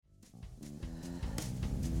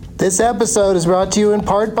This episode is brought to you in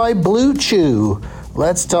part by Blue Chew.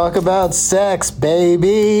 Let's talk about sex,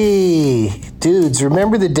 baby. Dudes,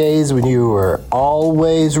 remember the days when you were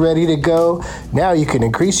always ready to go? Now you can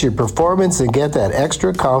increase your performance and get that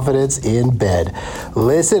extra confidence in bed.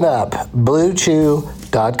 Listen up,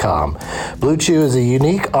 BlueChew.com. Blue Chew is a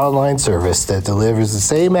unique online service that delivers the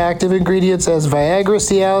same active ingredients as Viagra,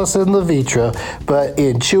 Cialis, and Levitra, but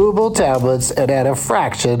in chewable tablets and at a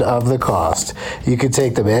fraction of the cost. You can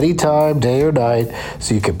take them anytime, day or night,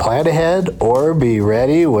 so you can plan ahead or be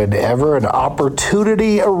ready whenever an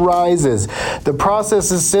opportunity arises. The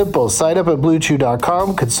process is simple. Sign up at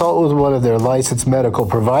BlueChew.com, consult with one of their licensed medical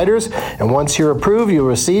providers, and once you're approved, you'll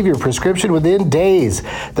receive your prescription within days.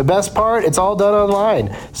 The best part, it's all done online,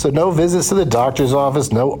 so no visits to the doctor's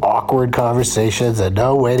office, no awkward conversations, and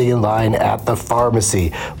no waiting in line at the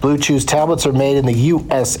pharmacy. Blue Chew's tablets are made in the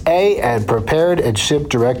USA and prepared and shipped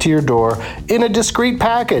direct to your door in a discreet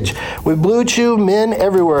package. With Blue Chew, men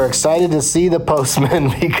everywhere are excited to see the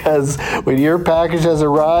postman because when your package has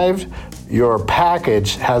arrived, your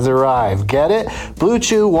package has arrived. Get it? Blue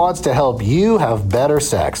Chew wants to help you have better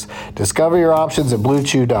sex. Discover your options at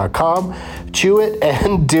BlueChew.com. Chew it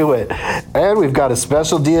and do it. And we've got a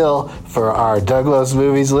special deal for our Douglas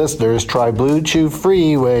Movies listeners. Try Blue Chew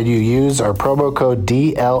free when you use our promo code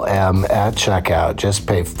DLM at checkout. Just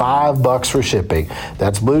pay $5 for shipping.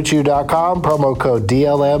 That's BlueChew.com, promo code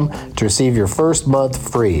DLM to receive your first month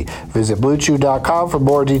free. Visit BlueChew.com for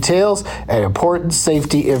more details and important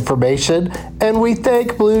safety information. And we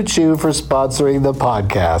thank Blue Chew for sponsoring the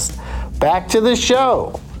podcast. Back to the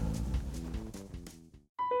show.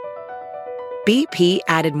 BP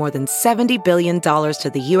added more than $70 billion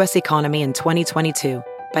to the U.S. economy in 2022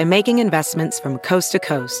 by making investments from coast to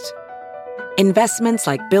coast. Investments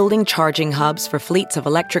like building charging hubs for fleets of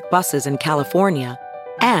electric buses in California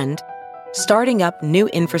and starting up new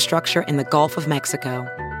infrastructure in the Gulf of Mexico.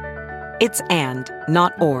 It's and,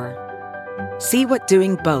 not or. See what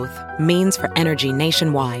doing both means for energy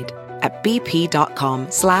nationwide at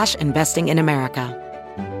bp.com/investing in America.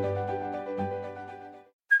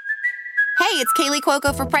 Hey, it's Kaylee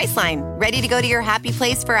Cuoco for Priceline. Ready to go to your happy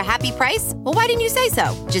place for a happy price? Well, why didn't you say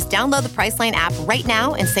so? Just download the Priceline app right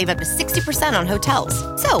now and save up to 60% on hotels.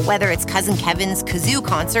 So whether it's Cousin Kevin's Kazoo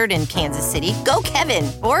Concert in Kansas City, go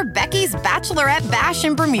Kevin, or Becky's Bachelorette Bash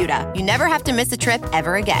in Bermuda, you never have to miss a trip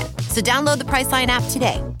ever again. So download the Priceline app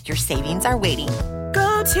today. Your savings are waiting.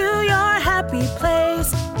 Go to your happy place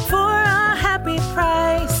for a happy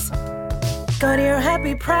price. Go to your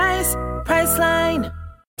happy price, Priceline.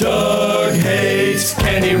 Doug hates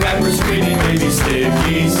candy wrappers, screaming baby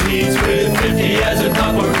stickies. Eats with 50 as a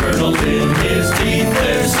popcorn kernel in his teeth.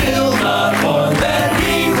 There's still not one that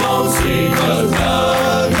he won't see, 'cause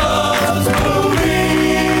Doug loves movies.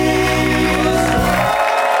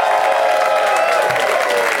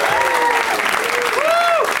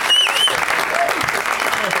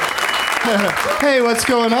 Hey, what's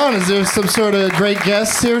going on? Is there some sort of great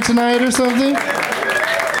guests here tonight or something?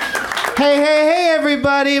 Hey,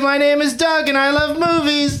 everybody. My name is Doug, and I love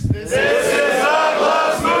movies. This is Doug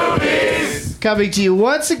Loves Movies. Coming to you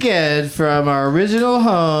once again from our original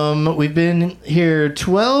home. We've been here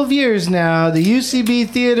 12 years now. The UCB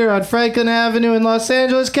Theater on Franklin Avenue in Los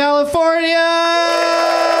Angeles, California.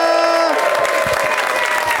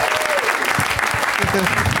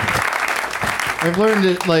 I've learned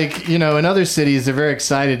that, in other cities, they're very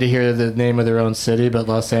excited to hear the name of their own city, but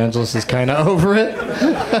Los Angeles is kind of over it.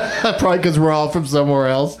 Probably because we're all from somewhere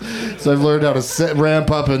else. So I've learned how to ramp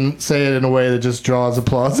up and say it in a way that just draws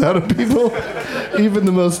applause out of people. Even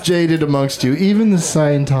the most jaded amongst you, even the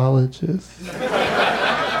Scientologists.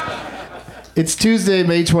 It's Tuesday,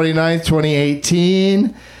 May 29th,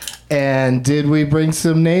 2018. And did we bring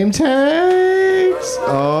some name tags?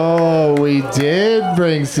 Oh, we did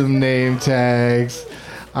bring some name tags.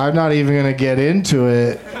 I'm not even going to get into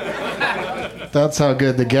it. That's how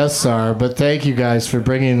good the guests are. But thank you guys for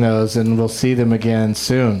bringing those, and we'll see them again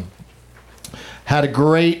soon. Had a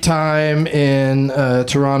great time in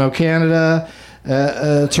Toronto, Canada.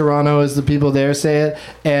 Toronto, as the people there say it.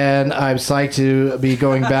 And I'm psyched to be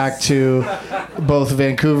going back to both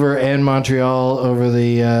Vancouver and Montreal over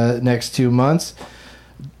the next 2 months.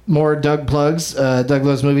 More Doug plugs. Doug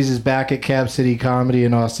Loves Movies is back at Cap City Comedy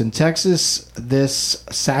in Austin, Texas this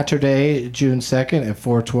Saturday, June 2nd at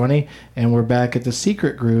 4:20. And we're back at the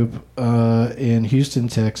Secret Group in Houston,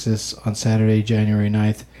 Texas on Saturday, January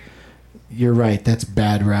 9th. You're right, that's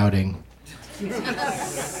bad routing.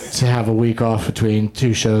 To have a week off between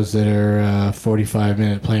two shows that are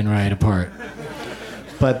 45-minute plane ride apart.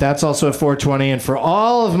 But that's also at 4:20. And for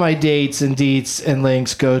all of my dates and deets and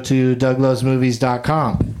links, go to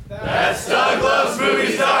DougLovesMovies.com. That's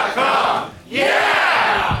DougLovesMovies.com.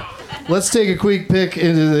 Yeah! Let's take a quick pick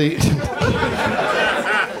into the...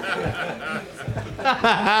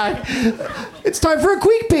 It's time for a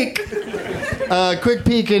quick peek. Quick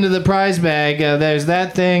peek into the prize bag. There's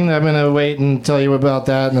that thing. I'm going to wait and tell you about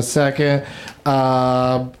that in a second.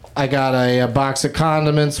 I got a box of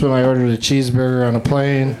condiments when I ordered a cheeseburger on a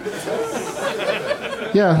plane.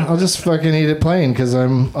 Yeah, I'll just fucking eat it plain because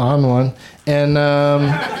I'm on one. And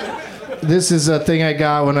this is a thing I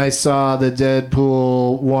got when I saw the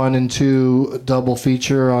Deadpool 1 and 2 double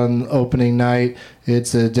feature on opening night.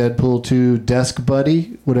 It's a Deadpool 2 desk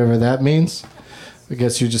buddy, whatever that means. I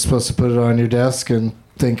guess you're just supposed to put it on your desk and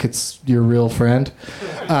think it's your real friend.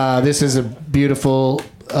 This is a beautiful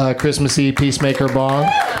Christmassy Peacemaker bong.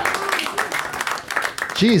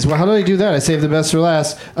 Jeez, well, how did I do that? I saved the best for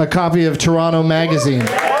last. A copy of Toronto Magazine.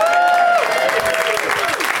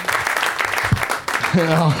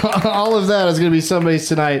 All of that is going to be somebody's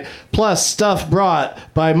tonight. Plus stuff brought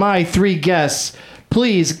by my 3 guests.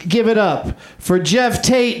 Please give it up for Geoff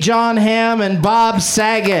Tate, John Hamm, and Bob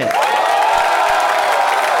Saget.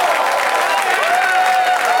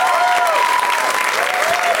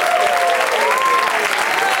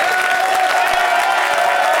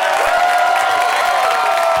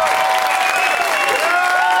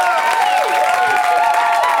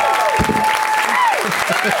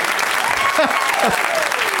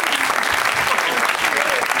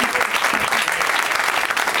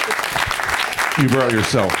 You brought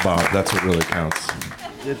yourself, Bob. That's what really counts.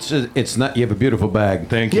 It's not. You have a beautiful bag.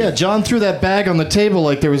 Thank you. Yeah, John threw that bag on the table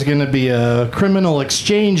like there was going to be a criminal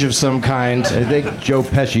exchange of some kind. I think Joe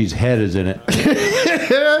Pesci's head is in it.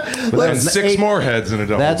 And 6 more heads in a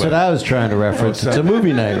double That's bag. what I was trying to reference. It's a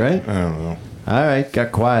movie night, right? I don't know. All right,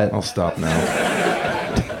 got quiet. I'll stop now.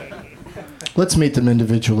 Let's meet them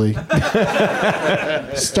individually.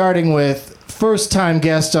 Starting with first-time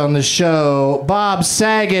guest on the show, Bob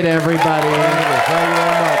Saget, everybody. Thank you very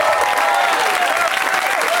much.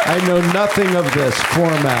 I know nothing of this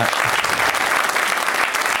format.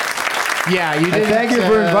 Yeah, you did. Thank you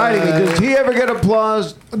for inviting me. Does he ever get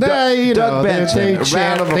applause? Doug Benson. A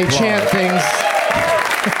round of they applause. chant things.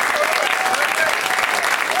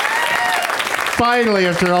 Finally,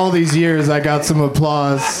 after all these years, I got some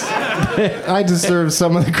applause. I deserve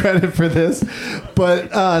some of the credit for this. But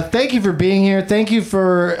thank you for being here. Thank you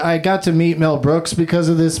for... I got to meet Mel Brooks because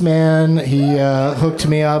of this man. He hooked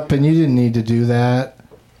me up, and you didn't need to do that.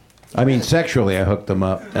 I mean, sexually, I hooked them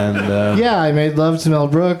up, and Yeah, I made love to Mel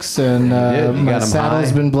Brooks, and You my got him saddle's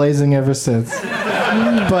high. been blazing ever since.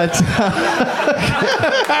 But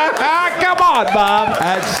come on, Bob.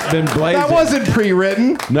 That's been blazing. that wasn't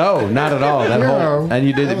pre-written. No, not at all. That No. whole and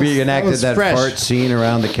you did That was- reenacted that that, was fresh. fart scene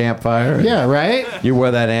around the campfire. Yeah, right? You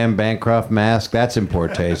wore that Anne Bancroft mask. That's in poor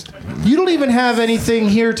taste. You don't even have anything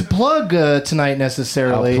here to plug tonight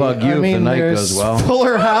necessarily. I'll plug you if the night there's goes well.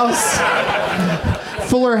 Fuller House.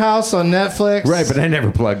 Fuller House on Netflix. Right, but I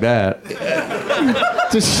never plugged that.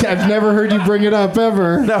 I've never heard you bring it up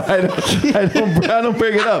ever. No, I don't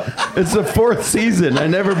bring it up. It's the 4th season. I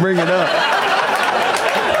never bring it up.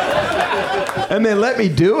 And they let me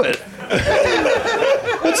do it.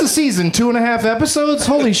 What's the season? 2.5 episodes?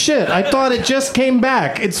 Holy shit. I thought it just came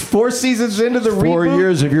back. It's 4 seasons into the 4 reboot.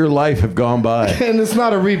 years of your life have gone by. And it's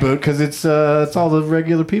not a reboot because it's all the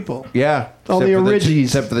regular people. Yeah. All the origis.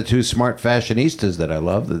 Except for the 2 smart fashionistas that I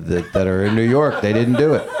love that are in New York. They didn't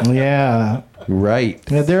do it. Yeah. Right.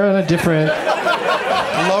 Yeah, they're on a different...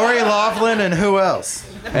 Lori Loughlin and who else?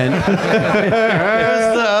 And Who's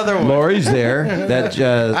the other one? Lori's there. That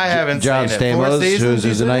I haven't John seen it. 4 Stamos, seasons, who's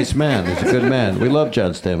you a said? nice man. He's a good man. We love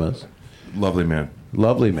John Stamos. Lovely man.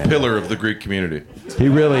 Lovely man. Pillar of the Greek community. He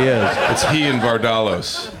really is. It's he and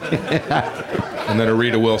Vardalos. And then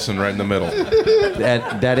Arita Wilson right in the middle.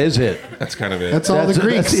 That is it. That's kind of it. That's all the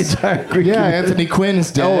Greeks. That's the entire Greek Yeah, community. Anthony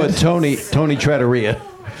Quinn's dead. Oh, and Tony Trattoria.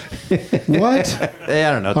 What?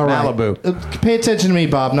 I don't know. All right. Malibu. Pay attention to me,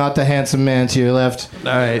 Bob, not the handsome man to your left.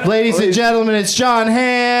 All right. Ladies and gentlemen, it's John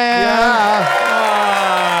Hamm.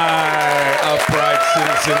 Hi, Upright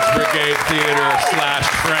Citizens Brigade Theater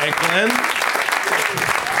 /Franklin.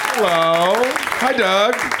 Hello. Hi,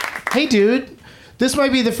 Doug. Hey, dude. This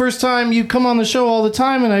might be the first time you come on the show all the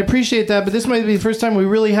time, and I appreciate that, but this might be the first time we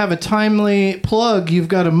really have a timely plug. You've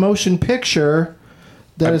got a motion picture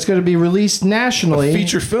that is going to be released nationally. A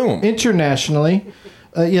feature film. Internationally.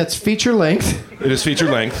 Yeah, it's feature length. It is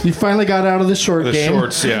feature length. You finally got out of the short The game.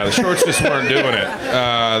 shorts, yeah. The shorts just weren't doing it.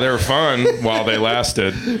 They were fun while they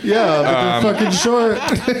lasted. Yeah, but they're fucking short.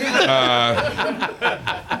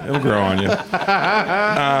 It'll grow on you.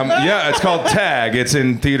 Yeah, it's called Tag. It's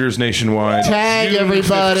in theaters nationwide. Tag, June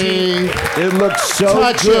everybody. 15th. It looks so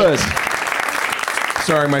Touch good.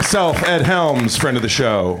 Starring myself, Ed Helms, friend of the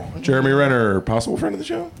show. Jeremy Renner, possible friend of the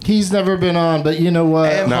show? He's never been on, but you know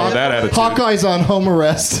what? No, that attitude. Hawkeye's on home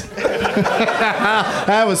arrest.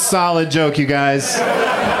 That was solid joke, you guys.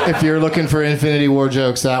 If you're looking for Infinity War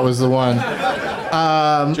jokes, that was the one.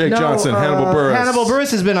 Jake Johnson, Hannibal Buress. Hannibal Buress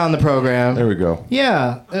has been on the program. There we go.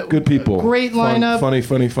 Yeah. Good people. Great lineup. Funny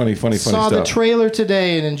Saw stuff. the trailer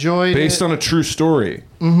today and enjoyed Based it. on a true story.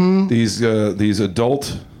 Mm-hmm. These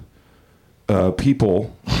adult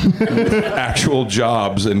people, actual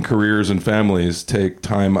jobs and careers and families take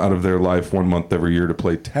time out of their life 1 month every year to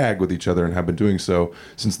play tag with each other and have been doing so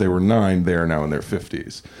since they were 9. They are now in their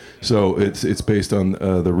 50s. So it's based on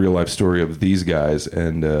the real life story of these guys,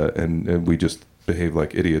 and we just behave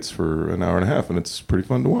like idiots for an hour and a half, and it's pretty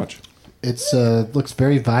fun to watch. It's looks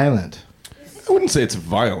very violent. I wouldn't say it's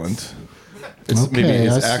violent. It's Okay, maybe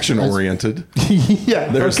it's action oriented. Yeah,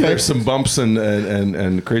 There's some bumps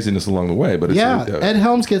and craziness along the way, but it's Ed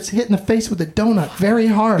Helms gets hit in the face with a donut very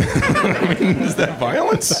hard. Is that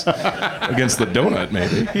violence against the donut?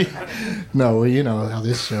 Maybe. No, well, you know how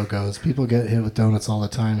this show goes. People get hit with donuts all the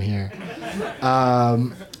time here.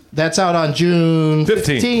 That's out on June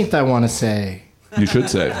 15th, I want to say. You should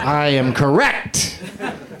say. I am correct.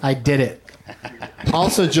 I did it.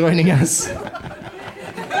 Also joining us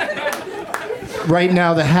right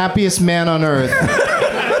now, the happiest man on earth.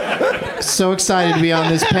 So excited to be on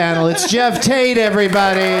this panel. It's Geoff Tate,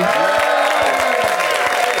 everybody.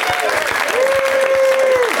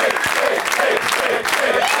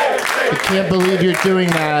 I can't believe you're doing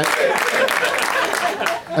that.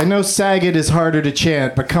 I know Saget is harder to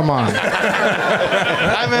chant, but come on.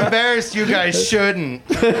 I'm embarrassed you guys shouldn't.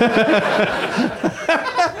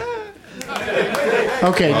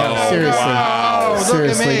 Okay, no, seriously. Oh,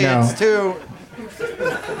 Seriously, look at me. no. It's too...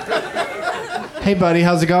 Hey, buddy,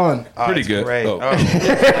 how's it going? Pretty it's good. Great. Oh.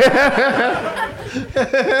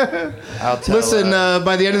 I'll tell Listen,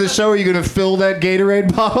 by the end of the show, are you going to fill that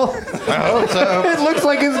Gatorade bottle? I hope so. It looks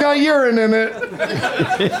like it's got urine in it.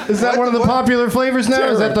 Is that one of the popular flavors now?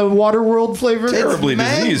 Is that the Waterworld flavor? Terribly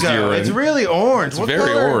diseased mango. urine. It's really orange. It's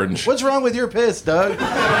very orange. What's wrong with your piss, Doug?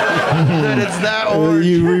 That it's that orange.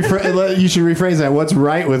 You should rephrase that. What's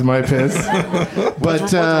right with my piss?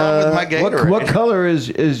 What's wrong with my Gatorade? What color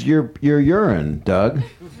is your urine, Doug?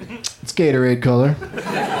 It's Gatorade color.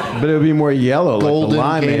 But it would be more yellow, Golden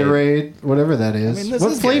like the limeade. Gatorade, whatever that is. I mean, this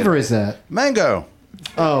What is flavor Gatorade. is that? Mango.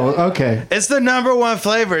 Oh, okay. It's the #1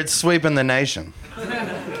 flavor. It's sweeping the nation.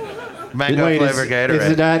 Mango Wait, flavor Gatorade. is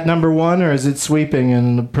it at number 1 or is it sweeping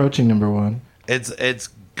and approaching number 1? It's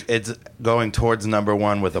going towards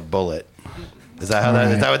 #1 with a bullet. Is that how Right.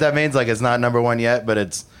 is that what that means? Like it's not #1 yet, but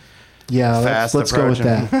it's Yeah, fast let's go with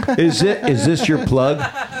approaching. that. Is this your plug?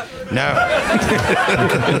 no.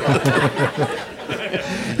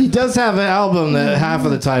 He does have an album that half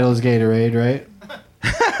of the title is Gatorade, right?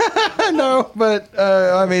 No, but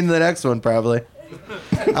I mean the next one probably.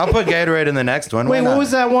 I'll put Gatorade in the next one. Wait, Why what not?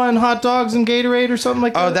 was that one? Hot dogs and Gatorade or something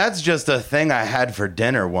like that? Oh, that's just a thing I had for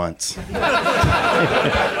dinner once.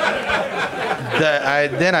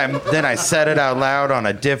 Then I said it out loud on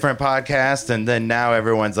a different podcast, and then now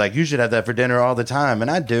everyone's like, "You should have that for dinner all the time," and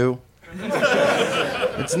I do.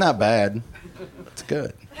 It's not bad. It's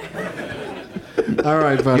good. All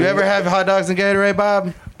right, buddy. You ever have hot dogs and Gatorade,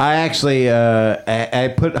 Bob? I actually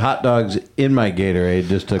I put hot dogs in my Gatorade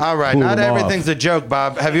just to All right, cool not them off. everything's a joke,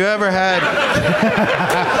 Bob. Have you ever had?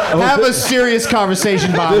 have a serious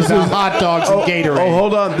conversation, Bob, about hot dogs and Gatorade? Oh,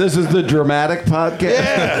 hold on. This is the dramatic podcast.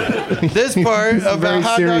 Yeah. This part a very about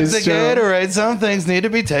hot dogs serious and show. Gatorade, some things need to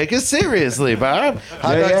be taken seriously, Bob.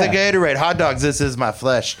 Hot Yeah, dogs yeah. and Gatorade. Hot dogs, this is my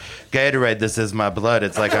flesh. Gatorade, this is my blood.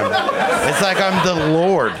 It's like I'm the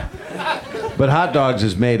Lord. But hot dogs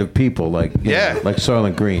is made of people, like you Yeah. know, like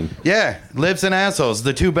Soylent Green. Yeah, lips and assholes,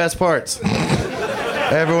 the two best parts.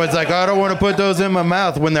 Everyone's like, I don't want to put those in my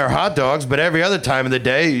mouth when they're hot dogs, but every other time of the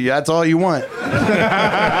day, that's all you want.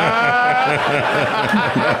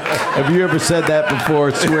 Have you ever said that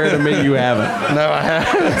before? Swear to me you haven't. No, I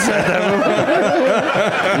haven't said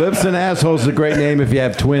that before. Lips and asshole's a great name if you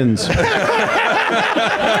have twins.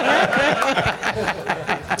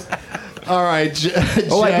 All right,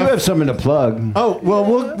 Oh, I do have something to plug. Oh,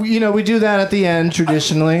 well, we do that at the end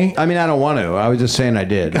traditionally. I mean, I don't want to. I was just saying I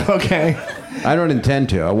did. Okay. I don't intend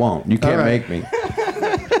to. I won't. You can't All right. make me.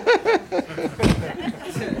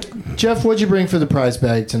 Geoff, what'd you bring for the prize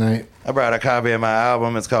bag tonight? I brought a copy of my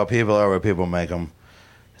album. It's called People Are What People Make Them.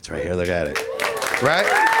 It's right here. Look at it. Right?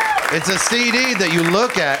 It's a CD that you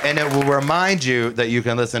look at, and it will remind you that you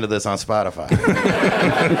can listen to this on Spotify.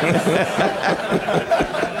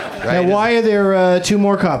 Now, why are there 2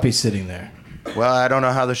 more copies sitting there? Well, I don't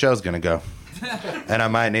know how the show's going to go. And I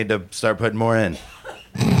might need to start putting more in.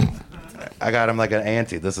 I got them like an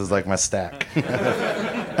ante. This is like my stack.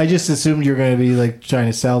 I just assumed you were going to be like trying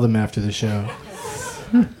to sell them after the show.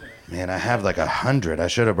 Man, I have like 100. I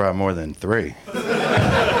should have brought more than 3.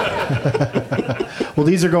 Well,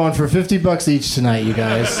 these are going for $50 each tonight, you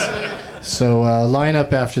guys. So line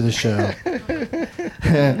up after the show.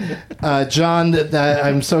 John,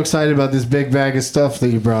 I'm so excited about this big bag of stuff that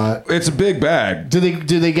you brought. It's a big bag. Do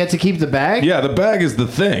they get to keep the bag? Yeah, the bag is the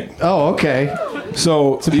thing. Oh, okay.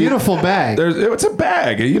 So it's a beautiful bag. It's a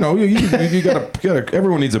bag. You know, you gotta.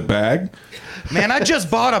 Everyone needs a bag. Man, I just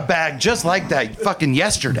bought a bag just like that fucking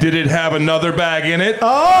yesterday. Did it have another bag in it?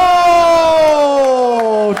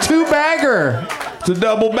 Oh, 2-bagger. It's a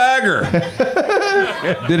double bagger.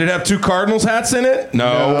 Did it have 2 Cardinals hats in it?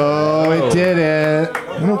 No, it didn't.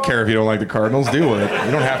 I don't care if you don't like the Cardinals. Deal with it.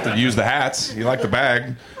 You don't have to use the hats. You like the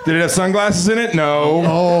bag. Did it have sunglasses in it? No.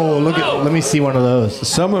 Oh, let me see one of those.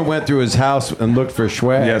 Someone went through his house and looked for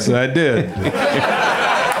swag. Yes, I did.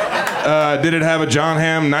 Did it have a John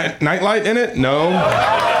Hamm nightlight in it? No.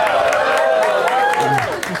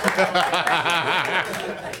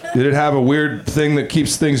 Did it have a weird thing that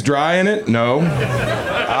keeps things dry in it? No. Oh,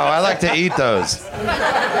 I like to eat those.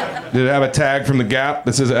 Did it have a tag from the Gap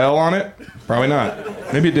that says L on it? Probably not.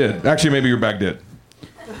 Maybe it did. Actually, maybe your bag did.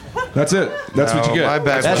 That's it. That's what you get. My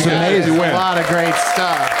bag That's was amazing. A lot of great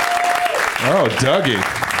stuff. Oh, Dougie.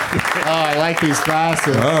 Oh, I like these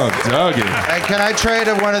glasses. Oh, Dougie. Hey, can I trade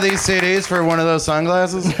one of these CDs for one of those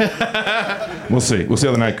sunglasses? We'll see. We'll see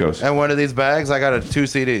how the night goes. And one of these bags? I got 2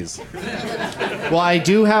 CDs. Well, I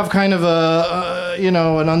do have kind of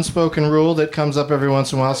an unspoken rule that comes up every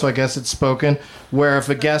once in a while, so I guess it's spoken, where if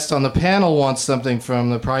a guest on the panel wants something from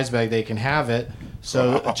the prize bag, they can have it.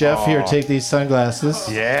 So, Geoff, here, take these sunglasses.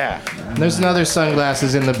 Yeah. And there's another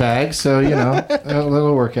sunglasses in the bag, so,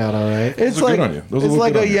 it'll work out all right. It's Those look like, good on you. Those it's look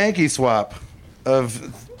like good a on you. Yankee swap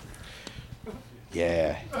of...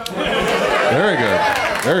 Yeah. Very good.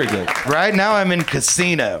 Very good. Right now I'm in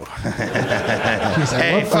casino.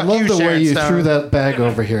 Hey, I love the way Sharon you Stone. threw that bag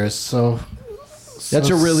over here. It's so That's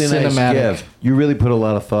a really nice cinematic. gift. You really put a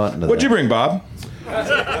lot of thought into What'd you that. bring, Bob?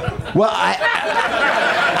 Well,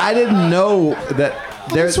 I didn't know that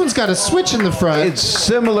This one's got a switch in the front. It's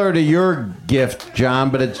similar to your gift, John,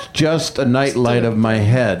 but it's just a nightlight of my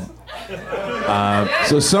head.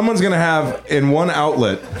 So someone's going to have in one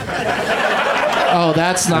outlet Oh,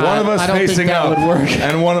 that's not. one of us I don't think facing that up would work.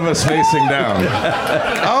 and one of us facing down.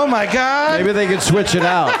 Oh my God! Maybe they could switch it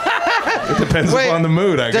out. It depends Wait, upon the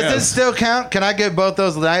mood, I Does guess. this still count? Can I get both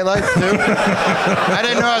those nightlights too? I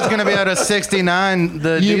didn't know I was going to be able to 69. You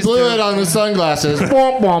these blew two. it on the sunglasses. But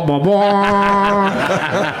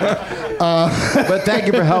thank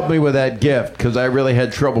you for helping me with that gift, because I really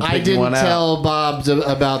had trouble I picking one didn't out. tell Bob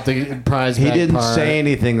about the prize He bag didn't part. say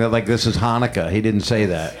anything that like this is Hanukkah. He didn't say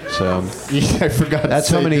that. So I forgot. that's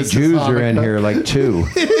to how say many this is Jews are in Hanukkah. here, like 2.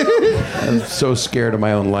 I'm so scared of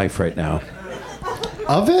my own life right now.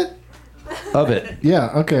 Of it? Of it. Yeah.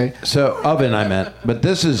 Okay. So oven, I meant. But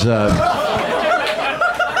this is a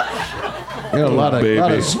lot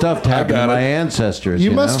of stuff happened to my ancestors.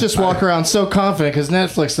 You must know? just walk around so confident because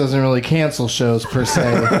Netflix doesn't really cancel shows per se.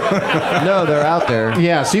 No, they're out there.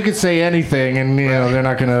 Yeah, so you could say anything, and they're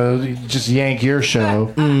not gonna just yank your show.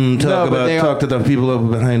 Talk to the people over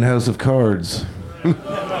behind House of Cards.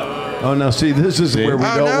 Oh no! See, this is where we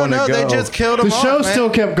don't want to go. They just killed him The off, show man. still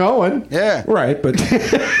kept going. Yeah. Right, but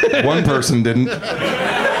one person didn't.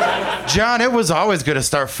 John, it was always going to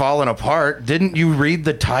start falling apart. Didn't you read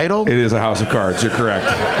the title? It is a House of Cards. You're correct.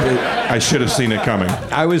 I should have seen it coming.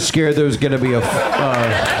 I was scared there was going to be a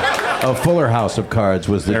fuller House of Cards.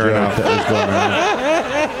 Was the Fair joke enough. that was going on?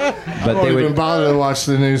 But I've they been would. bothered to watch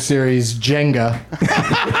the new series Jenga.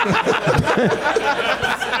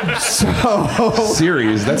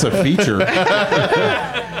 Series, that's a feature.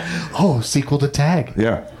 Oh, sequel to Tag.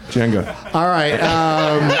 Yeah, Jenga. All right.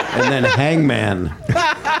 And then Hangman,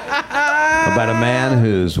 about a man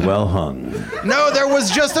who's well hung. No, there was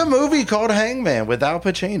just a movie called Hangman with Al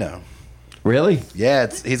Pacino. Really? Yeah,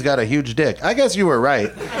 he's got a huge dick. I guess you were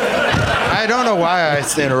right. I don't know why I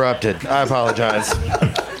interrupted. I apologize.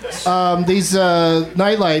 These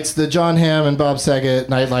nightlights, the John Hamm and Bob Saget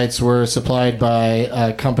nightlights, were supplied by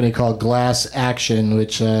a company called Glass Action,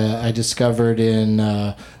 which I discovered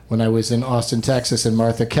when I was in Austin, Texas, and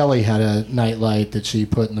Martha Kelly had a nightlight that she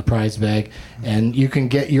put in the prize bag. And you can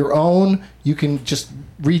get your own. You can just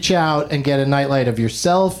reach out and get a nightlight of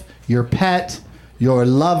yourself, your pet, your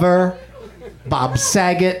lover, Bob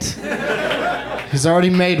Saget. He's already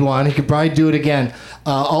made one. He could probably do it again.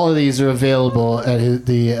 All of these are available at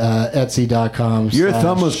the Etsy.com. Your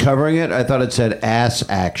thumb was covering it. I thought it said ass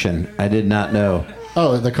action. I did not know.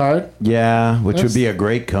 Oh, the card? Yeah, which would be a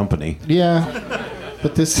great company. Yeah,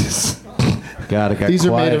 but this is. God, it got these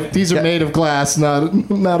quiet. are made of glass, not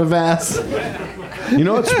of ass. You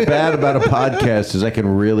know what's bad about a podcast is I can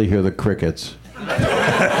really hear the crickets.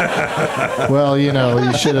 Well, you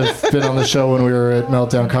should have been on the show when we were at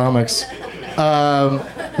Meltdown Comics.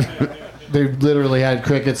 They literally had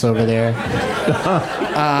crickets over there.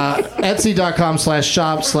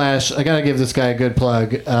 Etsy.com/shop/ I gotta give this guy a good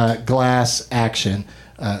plug. Glass Action.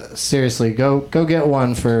 Seriously, go get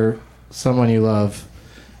one for someone you love.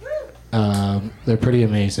 They're pretty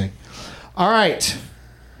amazing. All right.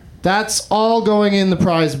 That's all going in the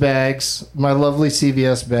prize bags. My lovely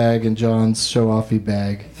CVS bag and John's show-offy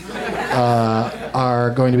bag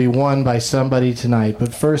are going to be won by somebody tonight.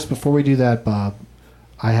 But first, before we do that, Bob,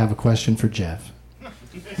 I have a question for Geoff.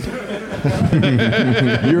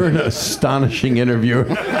 You're an astonishing interviewer.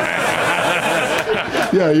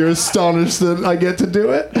 Yeah, you're astonished that I get to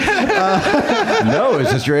do it? No,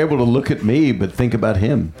 it's just you're able to look at me but think about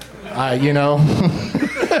him.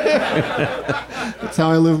 That's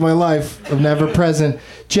how I live my life. I'm never present.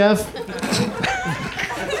 Geoff,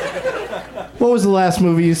 what was the last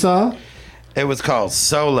movie you saw? It was called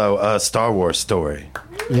Solo, a Star Wars story.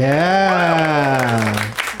 Yeah.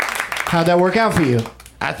 How'd that work out for you?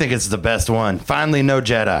 I think it's the best one. Finally, no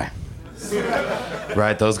Jedi.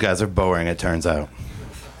 Right, those guys are boring, it turns out.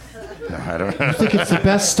 No, I don't know. You think it's the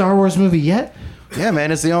best Star Wars movie yet? Yeah,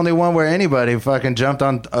 man, it's the only one where anybody fucking jumped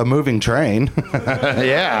on a moving train.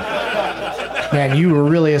 Yeah. Man, you were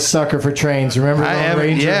really a sucker for trains. Remember Lone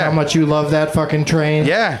Ranger? Yeah. How much you love that fucking train?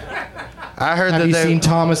 Yeah. I heard Have you seen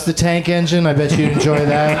Thomas the Tank Engine? I bet you'd enjoy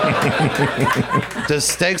that. The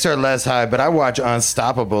stakes are less high, but I watch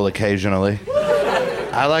Unstoppable occasionally.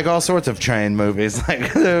 I like all sorts of train movies.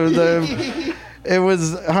 Like it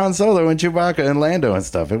was Han Solo and Chewbacca and Lando and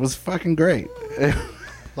stuff. It was fucking great. A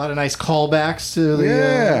lot of nice callbacks to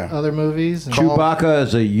the other movies. Chewbacca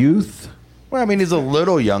as a youth? Well, I mean, he's a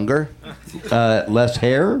little younger. Less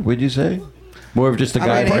hair, would you say? More of just a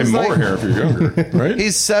guy. Probably more hair if you're younger, right?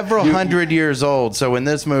 He's several hundred years old. So in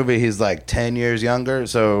this movie, he's like 10 years younger.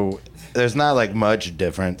 So there's not like much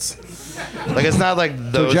difference. Like it's not like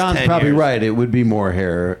those. So John's 10 probably years. right. It would be more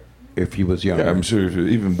hair if he was younger. Yeah, I'm sure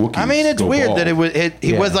even Wookiees. I mean, it's go weird bald. that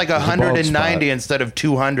he was like it's a bald 190 spot. instead of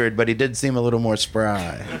 200, but he did seem a little more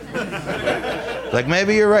spry. Like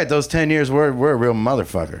maybe you're right. Those 10 years were a real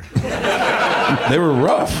motherfucker. They were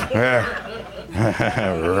rough. Yeah.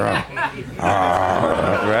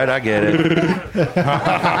 Right, I get it.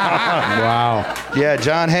 Wow. Yeah,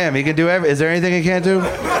 John Hamm. He can do everything. Is there anything he can't do?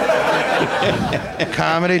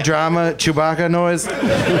 Comedy, drama, Chewbacca noise.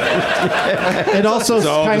 It also It's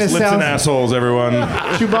all kind of just lips and sounds. assholes, everyone.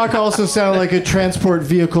 Chewbacca also sounded like a transport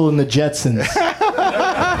vehicle in the Jetsons.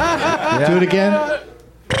 Do it again.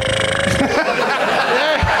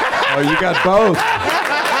 Oh, you got both.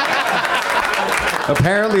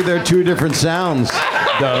 Apparently, they're two different sounds,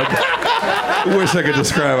 Doug. I wish I could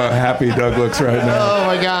describe how happy Doug looks right now. Oh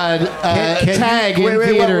my God! Can you- Tag in wait,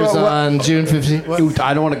 theaters what? on June 15th. Ooh,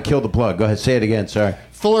 I don't want to kill the plug. Go ahead, say it again. Sorry.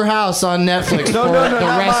 Fuller House on Netflix No, for no, no, the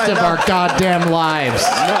not rest mine, of no. our goddamn lives.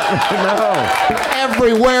 No.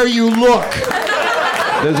 Everywhere you look.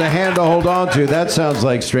 There's a hand to hold on to. That sounds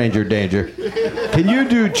like stranger danger. Can you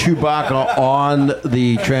do Chewbacca on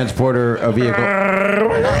the transporter of vehicle?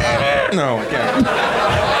 No, I can't.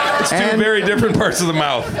 It's two very different parts of the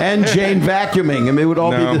mouth. And Jane vacuuming. I mean, it would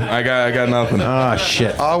all No, be the... I got nothing. Ah,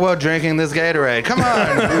 shit. All while drinking this Gatorade. Come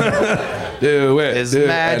on. Do it. Is do it.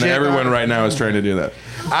 magic And everyone on- right now is trying to do that.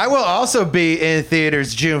 I will also be in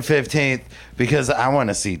theaters June 15th because I want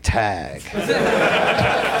to see Tag.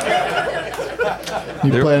 You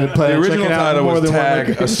plan The to check original it out title more was than one Tag,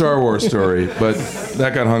 location. a Star Wars story, but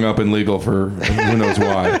that got hung up in legal for who knows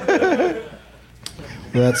why.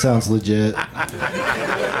 That sounds legit.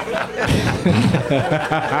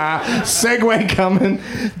 Segue coming.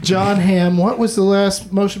 John Hamm, what was the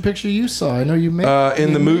last motion picture you saw? I know you made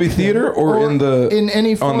In the movie theater or in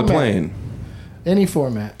any format. on the plane? Any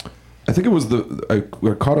format. I think it was I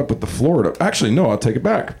caught up with the Florida. Actually, no, I'll take it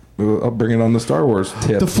back. I'll bring it on the Star Wars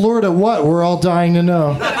tip. The Florida what? We're all dying to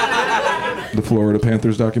know. The Florida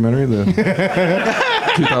Panthers documentary, the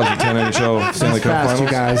 2010 NHL Stanley Cup Fast, Finals. you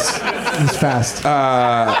guys. He's fast.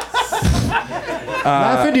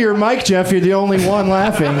 Laugh into your mic, Geoff. You're the only one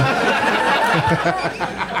laughing.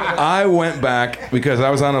 I went back because I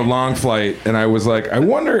was on a long flight, and I was like, I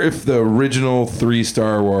wonder if the original 3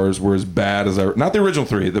 Star Wars were as bad as not the original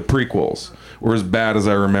 3, the prequels were as bad as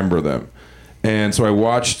I remember them. And so I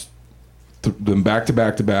watched them back to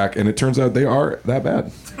back to back, and it turns out they are that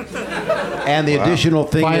bad. And the additional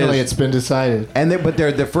thing Finally, is, it's been decided. but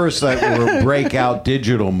they're the first were breakout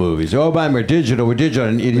digital movies. Oh, but we're digital, and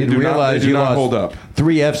you didn't realize you lost hold up.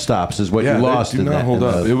 3 f-stops is what you lost. They do not hold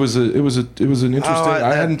up. It was an interesting.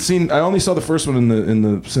 I hadn't seen. I only saw the first one in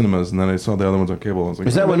the cinemas, and then I saw the other ones on cable. I was like,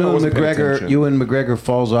 is that when Ewan McGregor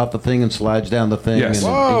falls off the thing and slides down the thing? Yes.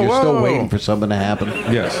 And you're still waiting for something to happen.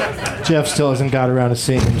 Yes. Geoff still hasn't got around to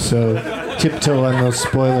seeing him, so tiptoe on those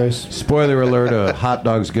spoilers. Spoiler alert: a hot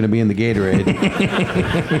dog's going to be in the Gatorade.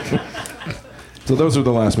 So those are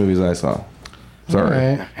the last movies I saw. Sorry.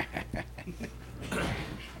 All right.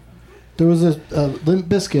 There was a Limp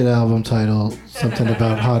Bizkit album title, something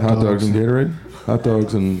about hot dogs. Hot dogs and Gatorade? Hot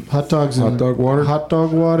dogs and hot dogs and hot dog water? Hot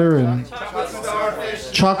dog water and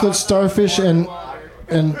chocolate starfish and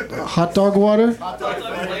hot dog water?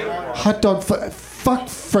 Hot dog fuck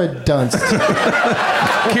Fred Dunst.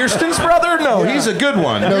 Kirsten's brother? No, he's a good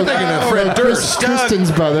one. You're thinking of Fred Durst.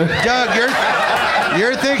 Kristen's brother. Doug,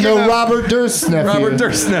 you're thinking No, of Robert Durst's nephew. Robert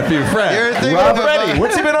Durst's nephew, Fred. You're thinking Robert of Reddy.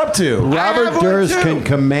 What's he been up to? Robert Durst can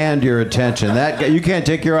command your attention. That guy, you can't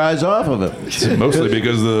take your eyes off of him. Mostly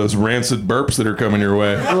because of those rancid burps that are coming your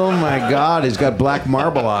way. Oh my God, he's got black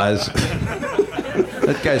marble eyes.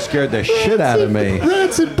 That guy scared the shit out of me.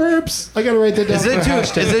 Rancid burps. I gotta write that down. Is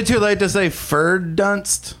it too late to say Ferd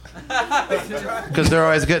Dunst? Because they're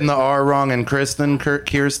always getting the R wrong in Kirsten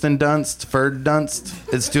Dunst, Ferd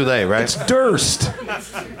Dunst. It's too late, right? It's Durst.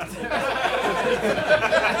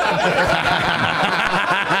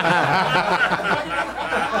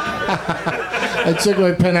 I took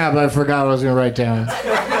my pen out, but I forgot what I was gonna write down.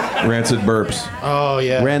 Rancid burps. Oh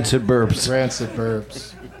yeah. Rancid burps. Rancid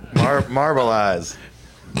burps. Marble eyes.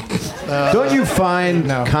 Don't you find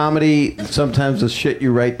comedy, sometimes the shit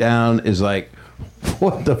you write down is like,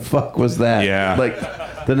 what the fuck was that? Yeah. Like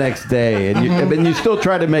the next day. And you still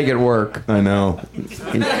try to make it work. I know. So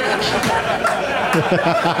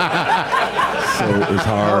it's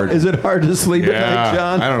hard. Is it hard to sleep at night,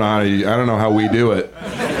 John? I don't know how we do it.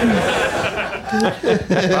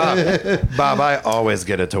 Bob, I always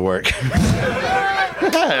get it to work.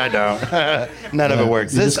 I don't. None of it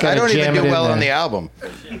works. I don't even do well on the album.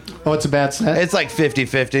 Oh, it's a bad set? It's like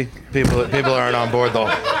 50-50. People aren't on board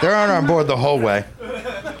the whole way.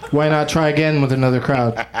 Why not try again with another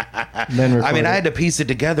crowd? Then record I had to piece it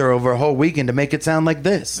together over a whole weekend to make it sound like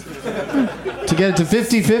this. To get it to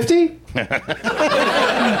 50-50?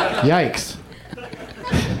 Yikes.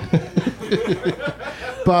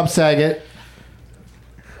 Bob Saget.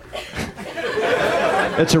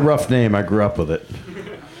 It's a rough name. I grew up with it.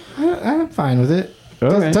 I'm fine with it.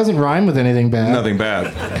 Okay. It doesn't rhyme with anything bad. Nothing bad.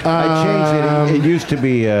 I changed it. It used to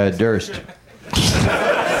be Durst.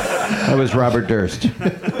 I was Robert Durst.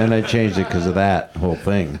 And I changed it because of that whole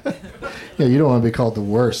thing. Yeah, you don't want to be called the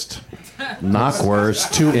worst.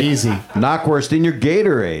 Knockwurst. Too easy. Knockwurst in your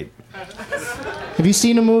Gatorade. Have you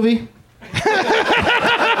seen a movie?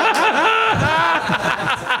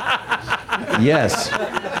 Yes.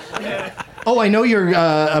 Oh, I know you're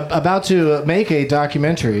about to make a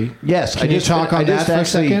documentary. Yes. Can you talk on that for a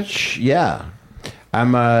second? Yeah.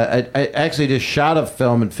 I actually just shot a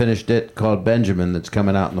film and finished it called Benjamin that's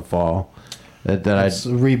coming out in the fall. It's a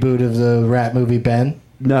reboot of the rat movie Ben.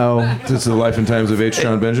 No. This is the Life and Times of H.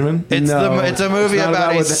 John Benjamin? It's a movie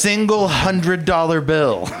about a single $100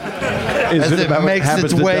 bill. Is as it makes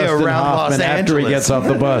its way around Los after Angeles. he gets off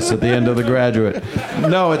the bus at the end of The Graduate.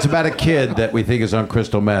 No, it's about a kid that we think is on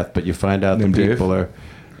crystal meth, but you find out the people are...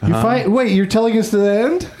 Wait, you're telling us to the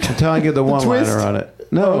end? I'm telling you the one-liner on it.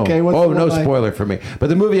 No. Okay, no one-liner? spoiler for me. But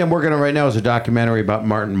the movie I'm working on right now is a documentary about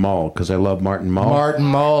Martin Mull, because I love Martin Mull. Martin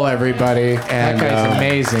Mull, everybody. That guy's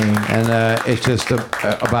amazing. And it's just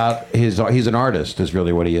about he's an artist is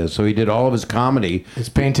really what he is. So he did all of his comedy. His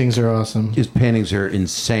paintings are awesome. His paintings are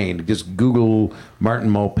insane. Just Google Martin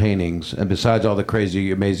Mull paintings. And besides all the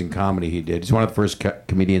crazy, amazing comedy he did, he's one of the first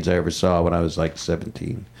comedians I ever saw when I was like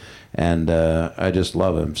 17. And I just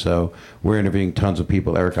love him. So we're interviewing tons of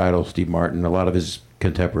people, Eric Idle, Steve Martin, a lot of his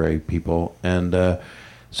contemporary people. And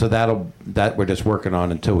So that we're just working on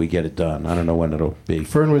until we get it done. I don't know when it'll be.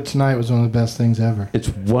 Fernwood Tonight was one of the best things ever. It's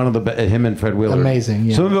one of the him and Fred Wheeler. Amazing.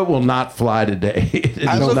 Yeah. Some of it will not fly today.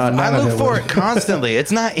 I look for it constantly.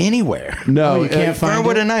 It's not anywhere. No, you can't find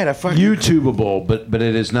Fernwood it. Tonight. YouTubeable, but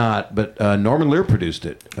it is not. But Norman Lear produced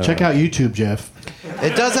it. Check out YouTube, Geoff.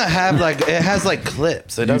 It doesn't have it has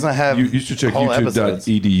clips. It doesn't have. You should check whole episodes.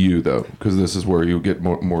 YouTube.edu though, because this is where you get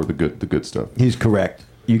more of the good stuff. He's correct.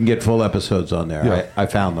 You can get full episodes on there. Yeah. I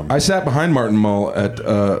found them. I sat behind Martin Mull at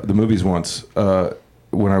the movies once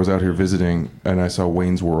when I was out here visiting, and I saw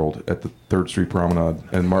Wayne's World at the 3rd Street Promenade,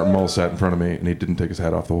 and Martin Mull sat in front of me, and he didn't take his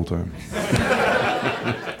hat off the whole time.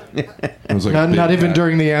 It was like not even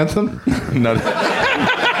during the anthem? Not,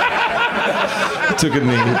 took a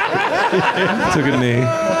knee. Took a knee.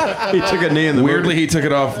 He took a knee in the Weirdly, he took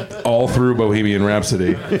it off all through Bohemian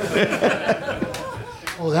Rhapsody.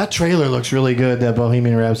 Oh, that trailer looks really good. That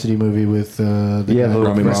Bohemian Rhapsody movie with Rami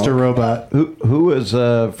Mr. Malek. Robot. Who was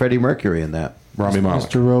Freddie Mercury in that? Rami Malek.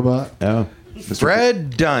 Mr. Robot. Oh.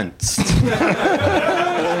 Fred Dunst.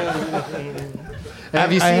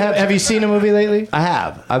 Have you seen a movie lately? I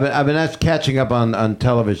have. I've been catching up on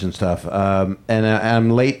television stuff, and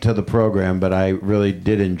I'm late to the program, but I really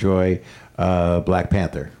did enjoy Black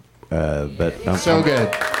Panther. So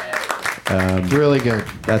good. Really good.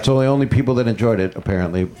 That's only people that enjoyed it,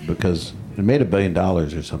 apparently, because it made $1 billion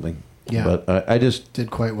or something. Yeah. But I just did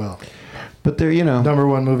quite well. But they're number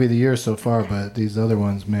one movie of the year so far. But these other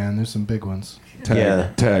ones, man, there's some big ones.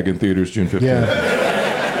 Tag in theaters June 15th.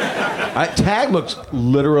 Yeah. Tag looks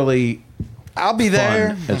literally. I'll be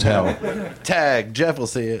there. As hell. Tag. Jeff will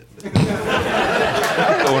see it.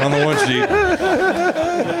 Going on the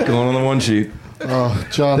one sheet. Oh,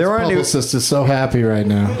 John's publicist is so happy right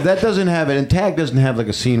now. That doesn't have it, and Tag doesn't have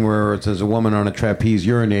a scene where it says a woman on a trapeze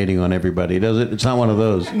urinating on everybody, does it? It's not one of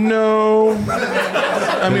those. No.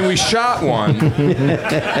 I mean, we shot one.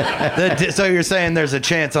 So you're saying there's a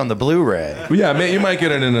chance on the Blu-ray? Yeah, you might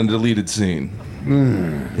get it in a deleted scene.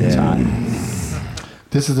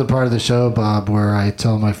 This is the part of the show, Bob, where I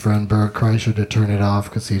tell my friend Bert Kreischer to turn it off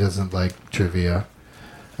because he doesn't like trivia.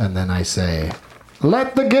 And then I say,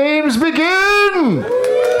 let the games begin!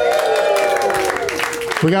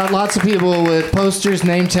 We got lots of people with posters,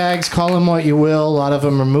 name tags, call them what you will. A lot of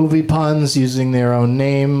them are movie puns using their own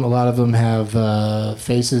name. A lot of them have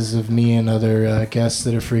faces of me and other guests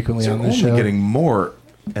that are frequently on the show. Getting more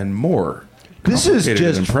and more. This is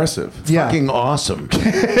just impressive. Fucking awesome.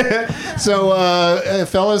 So,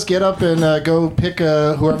 fellas, get up and go pick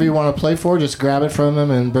whoever you want to play for. Just grab it from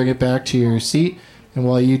them and bring it back to your seat. And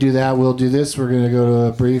while you do that, we'll do this. We're going to go to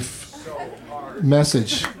a brief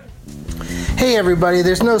message. Hey everybody,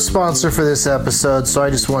 there's no sponsor for this episode, so I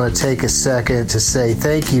just want to take a second to say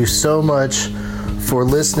thank you so much for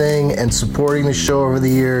listening and supporting the show over the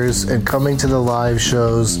years and coming to the live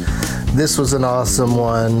shows. This was an awesome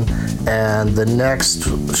one, and the next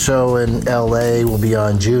show in LA will be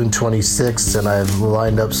on June 26th, and I've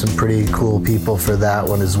lined up some pretty cool people for that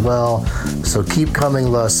one as well. So keep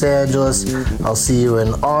coming, Los Angeles. I'll see you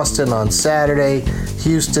in Austin on Saturday,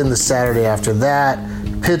 Houston the Saturday after that,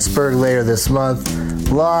 Pittsburgh later this month.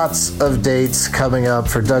 Lots of dates coming up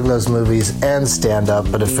for Doug Loves Movies and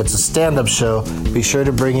stand-up, but if it's a stand-up show, be sure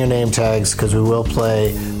to bring your name tags because we will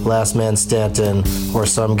play Last Man Stanton or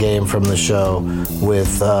some game from the show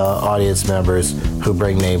with audience members who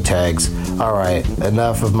bring name tags. All right,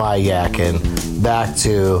 enough of my yakking. Back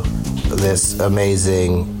to this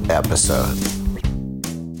amazing episode.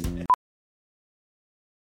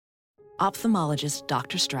 Ophthalmologist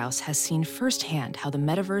Dr. Strauss has seen firsthand how the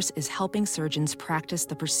metaverse is helping surgeons practice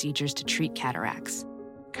the procedures to treat cataracts.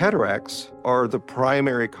 Cataracts are the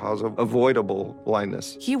primary cause of avoidable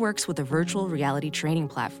blindness. He works with a virtual reality training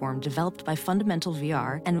platform developed by Fundamental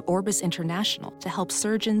VR and Orbis International to help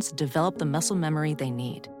surgeons develop the muscle memory they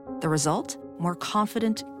need. The result? More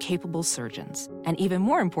confident, capable surgeons. And even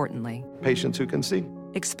more importantly, patients who can see.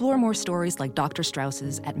 Explore more stories like Dr.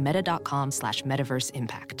 Strauss's at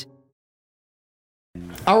meta.com/metaverseimpact.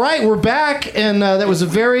 All right, we're back, and that was a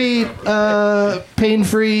very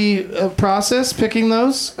pain-free process picking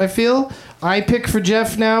those. I feel I pick for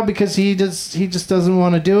Geoff now because he just doesn't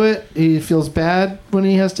want to do it. He feels bad when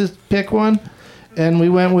he has to pick one, and we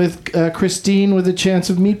went with Christine with a chance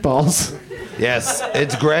of meatballs. Yes,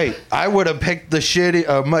 it's great. I would have picked the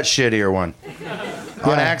much shittier one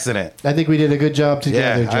on accident. I think we did a good job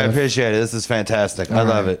together. Yeah, Geoff. I appreciate it. This is fantastic. I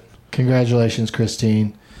love it. Congratulations,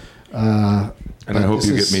 Christine. And I hope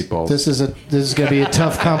you get meatballs. This is going to be a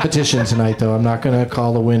tough competition tonight, though. I'm not going to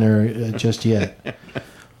call the winner just yet.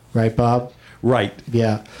 Right, Bob? Right.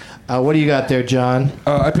 Yeah. What do you got there, John?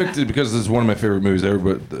 I picked it because this is one of my favorite movies ever,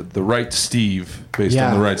 but the Right Steve, based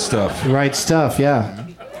on The Right Stuff. Right Stuff, yeah.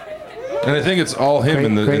 And I think it's all him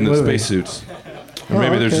in the movie. spacesuits. Or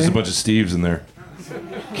maybe there's just a bunch of Steves in there.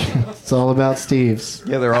 It's all about Steves.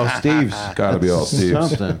 Yeah, they're all Steves. Gotta be all Steves.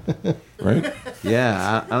 Something. Right?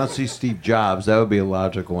 Yeah, I don't see Steve Jobs. That would be a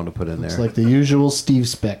logical one to put in there. It's like the usual Steve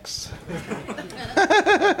specs.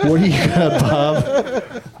 What do you got,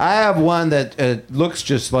 Bob? I have one that looks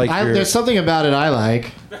just like There's something about it I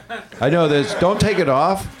like. I know this. Don't take it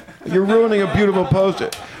off. You're ruining a beautiful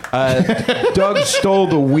poster. Doug stole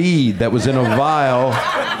the weed that was in a vial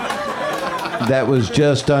that was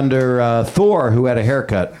just under Thor, who had a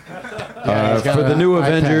haircut. For the new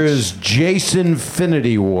Avengers, Jason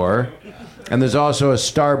Infinity War. And there's also a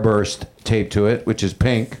Starburst taped to it, which is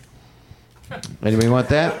pink. Anybody want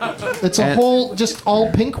that? It's a whole, just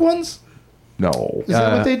all pink ones? No. Is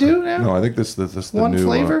that what they do now? No, I think this the One new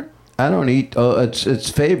flavor? I don't eat. Oh, it's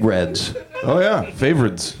Fave Reds. Oh yeah,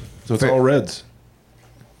 favorites. So it's all reds.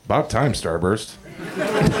 About time, Starburst.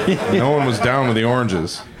 No one was down with the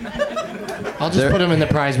oranges. I'll just put them in the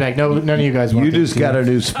prize bag. No, none of you guys want You them just got a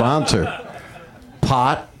new sponsor.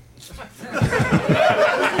 Pot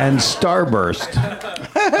and Starburst.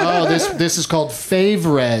 Oh, this is called Fave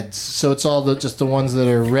Reds. So it's all just the ones that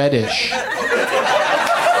are reddish.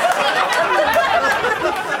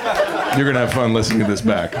 You're gonna have fun listening to this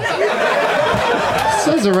back. It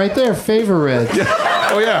says it right there, Favor Reds. Yeah.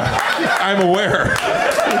 Oh yeah, I'm aware.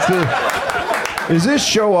 Is this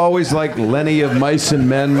show always like Lenny of Mice and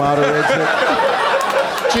Men moderates it?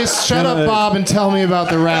 Just shut up, Bob, and tell me about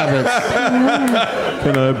the rabbits.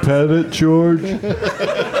 Can I pet it, George?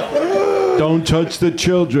 Don't touch the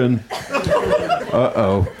children.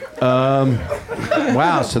 Uh-oh.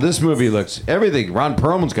 Wow, so this movie looks everything. Ron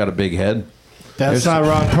Perlman's got a big head. That's not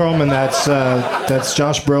Ron Perlman. That's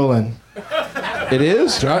Josh Brolin. It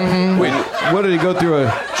is? Wait, What did he go through?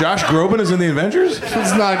 Josh Groban is in the Avengers?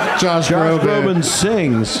 It's not Josh Josh Brolin. Groban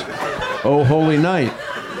sings "Oh Holy Night,"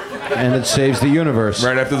 and it saves the universe.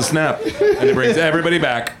 Right after the snap. And it brings everybody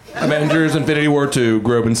back. Avengers Infinity War 2,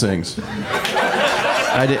 Groban sings.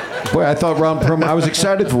 I thought Ron Perlman. I was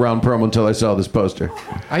excited for Ron Perlman until I saw this poster.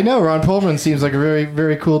 I know Ron Perlman seems like a very,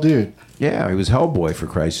 very cool dude. Yeah, he was Hellboy for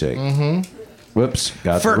Christ's sake. Mm-hmm. Whoops.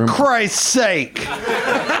 For Christ's sake.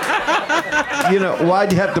 You know,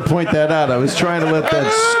 why'd you have to point that out? I was trying to let that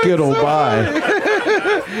skittle by.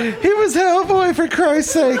 He was Hellboy, for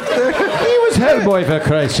Christ's sake. He was Hellboy for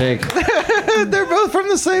Christ's sake. They're both from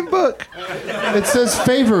the same book. It says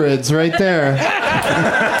favorites right there.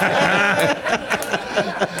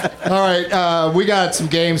 All right, we got some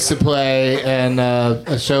games to play and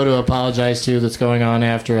a show to apologize to that's going on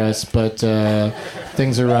after us, but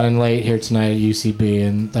things are running late here tonight at UCB,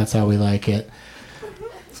 and that's how we like it.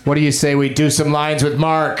 What do you say we do some lines with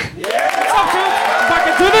Mark? Fucking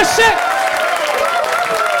do this shit!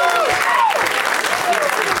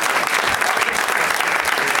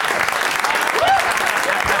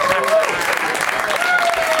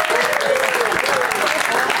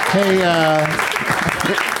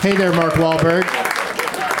 Hey there, Mark Wahlberg.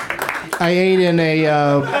 I ate in a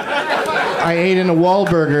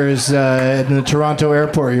Wahlburgers in the Toronto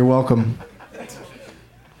airport. You're welcome.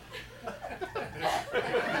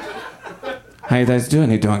 How you guys doing?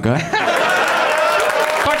 You doing good?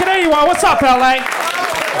 Fucking there you are. What's up, LA?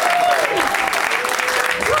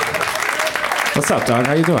 What's up, dog?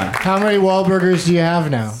 How you doing? How many Wahlburgers do you have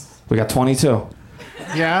now? We got 22.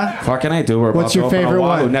 Yeah? Fucking hey, dude. We're What's about your to open favorite a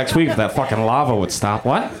Wahoo one? next week if that fucking lava would stop.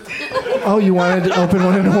 What? Oh, you wanted to open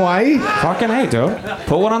one in Hawaii? Fucking hey, dude.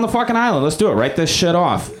 Put one on the fucking island. Let's do it. Write this shit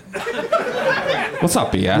off. What's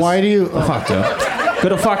up, BS? Why do you... The fuck, dude? Good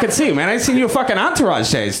to fucking see you, man. I ain't seen you fucking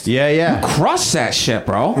Entourage days. Yeah. You crushed that shit,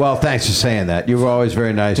 bro. Well, thanks for saying that. You were always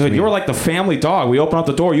very nice to Dude, me. you were like the family dog. We open up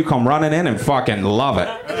the door, you come running in and fucking love it.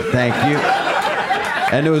 Thank you.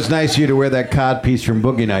 And it was nice of you to wear that cod piece from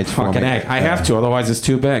Boogie Nights for Fucking me. egg. I have to, otherwise it's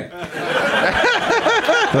too big.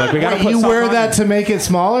 Like, we gotta Wait, put you something wear on that it. to make it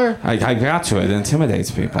smaller? I got to. It intimidates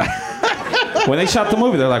people. When they shot the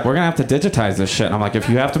movie, they're like, we're going to have to digitize this shit. And I'm like, if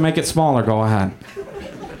you have to make it smaller, go ahead.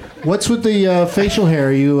 What's with the facial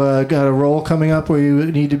hair? You got a role coming up where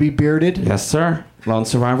you need to be bearded? Yes, sir. Lone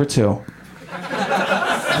Survivor 2.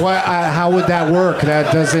 How would that work?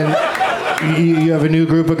 That doesn't... You have a new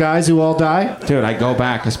group of guys who all die? Dude, I go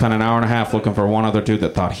back. I spent an hour and a half looking for one other dude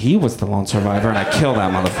that thought he was the lone survivor, and I kill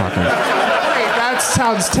that motherfucker. Hey, that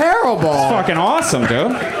sounds terrible. It's fucking awesome,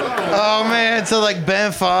 dude. Oh man, so like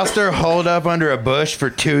Ben Foster holed up under a bush for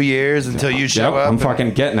 2 years until you show up. I'm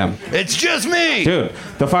fucking getting him. It's just me, dude.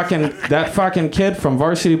 That fucking kid from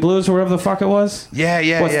Varsity Blues or whatever the fuck it was.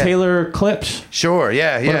 Yeah. What's Taylor Klipsch? Sure,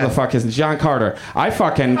 yeah. Whatever the fuck is John Carter? I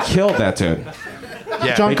fucking killed that dude.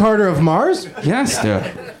 Yeah. John Carter of Mars? Yes, dude.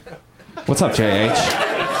 What's up, JH?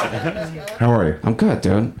 How are you? I'm good,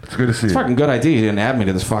 dude. It's good to see you. It's fucking good idea you didn't add me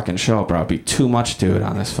to this fucking show, bro. It'd be too much dude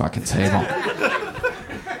on this fucking table.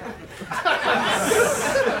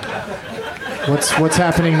 What's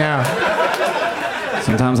happening now?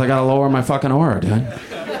 Sometimes I gotta lower my fucking aura, dude.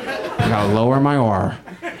 I gotta lower my aura.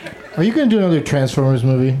 Are you gonna do another Transformers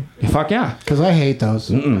movie? Fuck yeah. Because I hate those.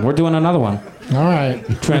 We're doing another one. All right.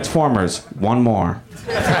 Transformers. One more.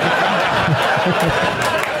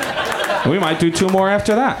 We might do 2 more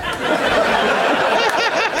after that.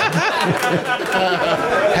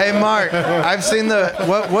 Hey Mark, I've seen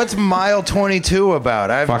what's Mile 22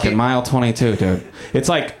 about? Fucking Mile 22, dude. It's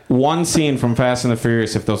like one scene from Fast and the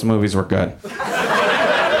Furious if those movies were good.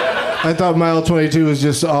 I thought Mile 22 was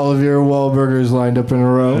just all of your Wahlburgers lined up in a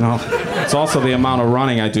row. No, it's also the amount of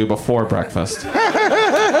running I do before breakfast.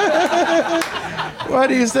 Why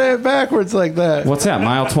do you say it backwards like that? What's that,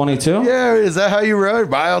 Mile 22? Yeah, is that how you wrote?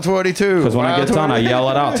 Mile 22. Because when I get done, I yell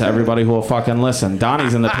it out to everybody who will fucking listen.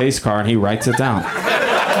 Donnie's in the pace car and he writes it down.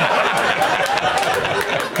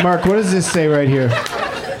 Mark, what does this say right here?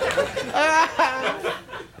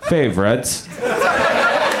 Favorites.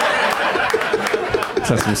 Is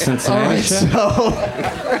that some Cincinnati shit?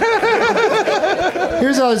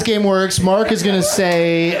 Here's how this game works. Mark is going to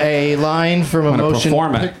say a line from a motion.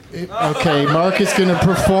 Perform it. Okay, Mark is going to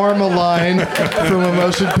perform a line from a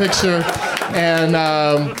motion picture, and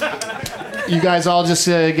you guys all just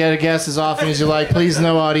get a guess as often as you like. Please,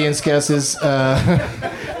 no audience guesses.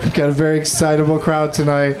 We've got a very excitable crowd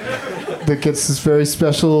tonight that gets this very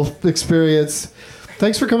special experience.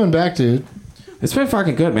 Thanks for coming back, dude. It's been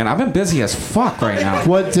fucking good, man. I've been busy as fuck right now.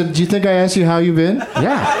 What, did you think I asked you how you been?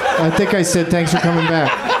 Yeah. I think I said thanks for coming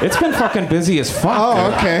back. It's been fucking busy as fuck. Oh,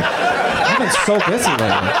 dude. okay. I've been so busy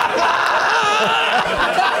lately.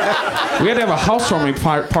 We had to have a housewarming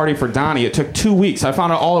party for Donnie. It took 2 weeks. I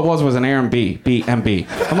found out all it was an Airbnb.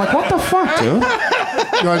 I'm like, what the fuck, dude?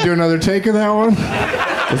 You want to do another take of that one?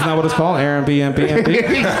 Isn't that what it's called? Airbnb?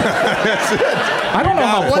 I don't know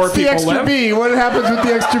how poor What's the people extra live. B? What happens with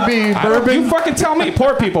the extra B? Bourbon? You fucking tell me,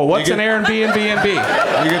 poor people. What's an Airbnb?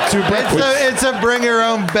 You get 2 breakfasts. It's a bring your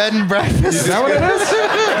own bed and breakfast. Is that what it is?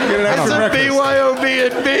 It's a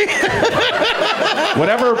BYOB&B.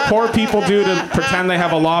 Whatever poor people do to pretend they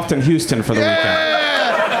have a loft in Houston for the weekend.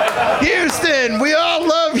 Houston! We all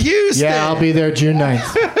love Houston! Yeah, I'll be there June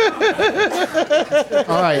 9th.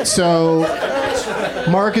 All right, so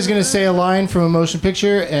Mark is going to say a line from a motion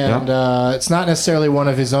picture, and it's not necessarily one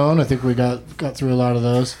of his own. I think we got through a lot of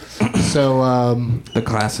those. So the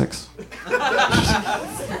classics.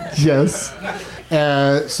 Yes.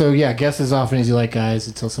 So yeah, guess as often as you like, guys,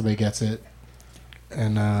 until somebody gets it.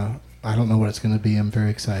 And I don't know what it's going to be. I'm very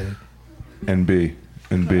excited. And B.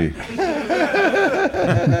 Look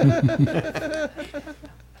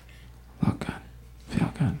good.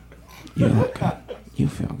 Feel good. You look good. You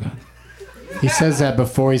feel good. He says that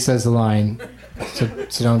before he says the line, so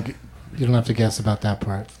you don't have to guess about that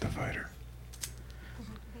part. The fighter.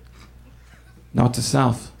 Note to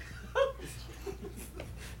self.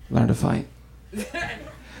 Learn to fight.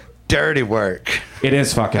 Dirty work. It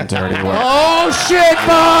is fucking dirty work. Oh shit,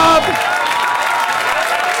 Bob!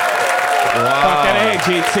 Fucking A,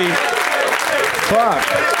 GT. Fuck.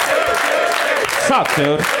 What's up,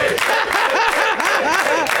 dude?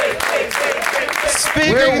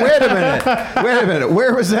 Wait a minute.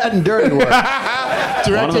 Where was that in Dirty Work?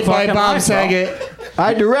 Directed by Bob Saget.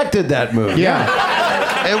 I directed that movie. Yeah.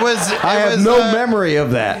 I have no memory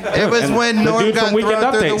of that. It was when Norm got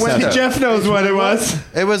thrown through the window. Jeff knows what it was.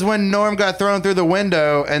 It was when Norm got thrown through the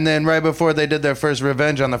window, and then right before they did their first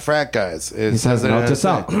revenge on the frat guys. He says note to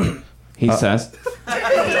self. He says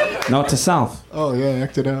note to self. Oh yeah,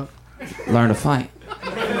 act it out. Learn to fight.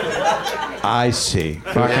 I see.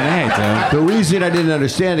 Fucking A, dude. The reason I didn't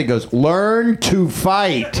understand it goes, learn to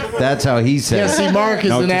fight. That's how he says Yeah, see, Mark is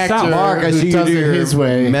Note an to actor self. Mark, I who see you does do it your his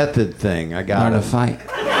way. method thing. I got Learn to it. fight.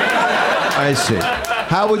 I see.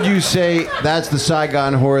 How would you say that's the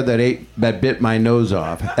Saigon whore that bit my nose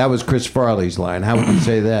off? That was Chris Farley's line. How would you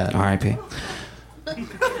say that? R.I.P.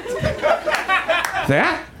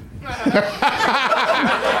 That?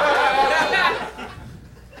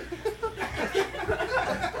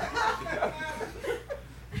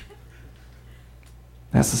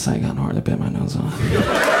 That's the Saigon whore that bit my nose off.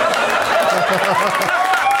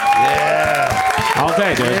 Yeah. All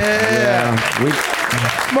day, dude. Yeah.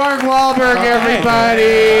 Mark Wahlberg,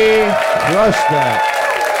 everybody. Crush that.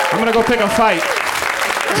 I'm gonna go pick a fight.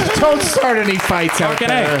 Don't start any fights out Fucking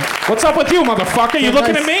there. A. What's up with you, motherfucker? You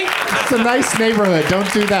looking at me? It's a nice neighborhood. Don't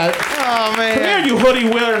do that. Oh, man. Come here, you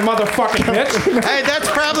hoodie-wearing motherfucking bitch. Hey, that's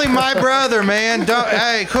probably my brother, man.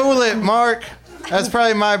 Hey, cool it, Mark. That's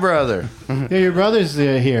probably my brother. Yeah, your brother's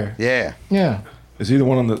here. Yeah. Yeah. Is he the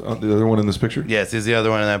one on the other one in this picture? Yes, he's the other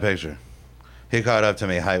one in that picture. He caught up to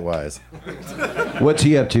me height-wise. What's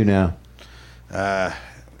he up to now? I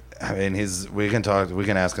mean, we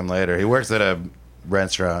can ask him later. He works at a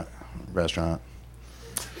restaurant.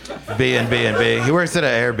 B&B. He works at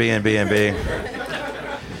an Airbnb.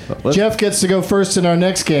 Geoff gets to go first in our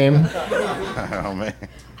next game. Oh, man.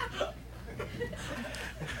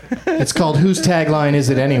 It's called Whose Tagline Is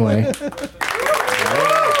It Anyway?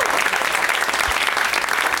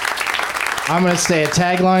 I'm going to say a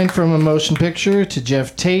tagline from a motion picture to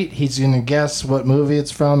Geoff Tate. He's going to guess what movie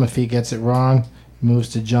it's from. If he gets it wrong, he moves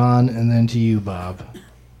to John and then to you, Bob.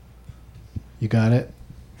 You got it?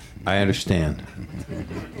 I understand.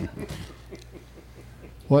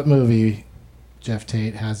 What movie, Geoff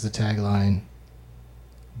Tate, has the tagline,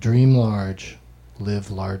 Dream large,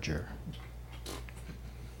 live larger?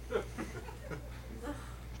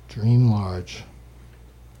 Dream large,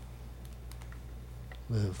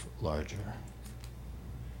 live larger.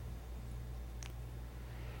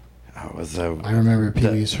 I remember Pee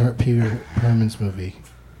Wee Herman's movie,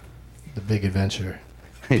 The Big Adventure.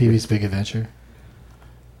 Pee Wee's Big Adventure.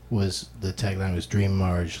 The tagline was Dream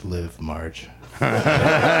Marge, Live Marge. I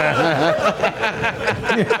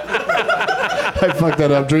fucked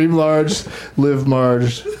that up. Dream large, live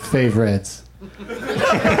Marge, favorites.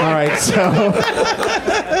 All right, so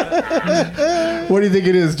what do you think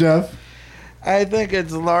it is, Geoff? I think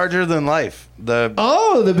it's Larger Than Life. The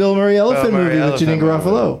Bill Murray elephant movie with Janine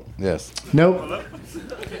Garofalo. Yes. Nope.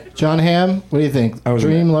 John Hamm, what do you think? I was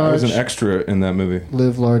Dream I was large, an extra in that movie.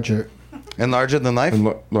 live larger. And Larger Than Life? And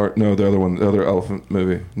no, the other one, the other elephant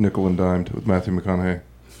movie, Nickel and Dimed with Matthew McConaughey.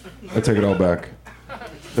 I take it all back.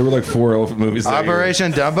 There were like 4 elephant movies.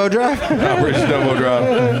 Operation Dumbo Drop? Operation Dumbo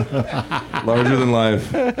Drop. Larger Than Life.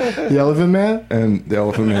 The Elephant Man? And The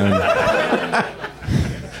Elephant Man.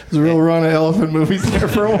 There's a real run of elephant movies there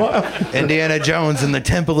for a while. Indiana Jones and the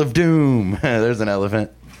Temple of Doom. There's an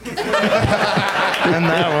elephant. And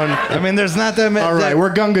that one. I mean, there's not that many. All right,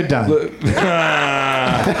 we're Gunga done.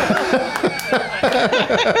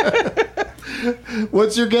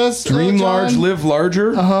 What's your guess? Dream John? large, live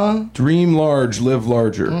larger. Dream large, live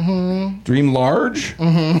larger. Dream large,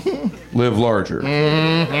 live larger.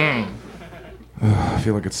 I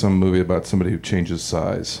feel like it's some movie about somebody who changes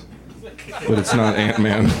size, but it's not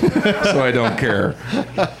Ant-Man, so I don't care.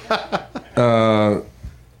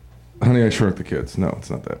 Honey, I Shrunk the Kids. No,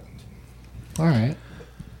 it's not that. All right.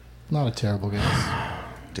 Not a terrible guess.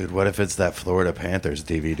 Dude, what if it's that Florida Panthers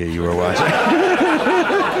DVD you were watching?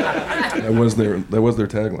 That was their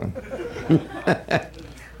tagline.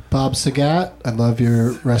 Bob Saget, I love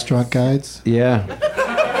your restaurant guides. Yeah.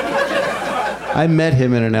 I met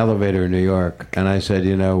him in an elevator in New York, and I said,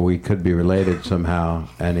 we could be related somehow.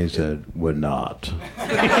 And he said, we're not.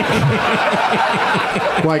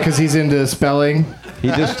 Why, because he's into spelling?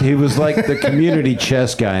 He was like the community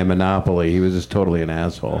chess guy in Monopoly. He was just totally an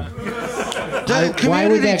asshole. Why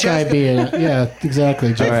would that guy be in it? Yeah,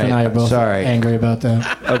 exactly. Jeff and I are both angry about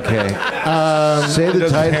that. Okay. Say the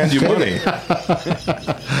title. Hand you money.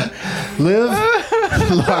 Live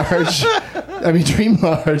large. I mean, dream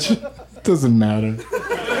large. Doesn't matter.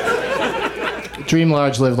 Dream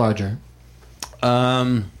large, live larger.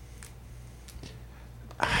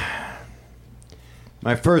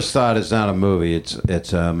 My first thought is not a movie. It's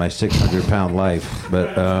my 600-pound life.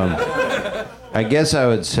 But I guess I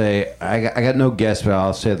would say I got no guess, but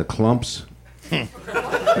I'll say The Clumps.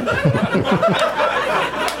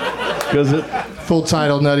 Because full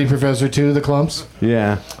title: Nutty Professor 2: The Clumps.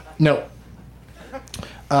 Yeah. No.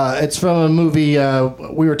 It's from a movie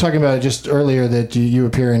we were talking about it just earlier that you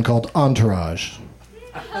appear in called Entourage.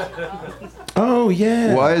 Oh,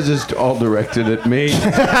 yeah. Why is this all directed at me? Is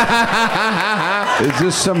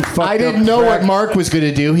this some fucked I didn't know what Mark was going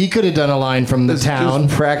to do. He could have done a line from The Town.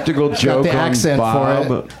 Just practical joke got the accent on Bob.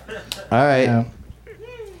 for it. All right. Yeah.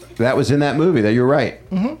 That was in that movie. You're right.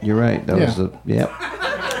 Mm-hmm. You're right. That was the... Yep.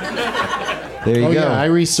 There you go. Yeah, I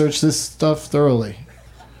researched this stuff thoroughly.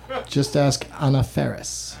 Just ask Anna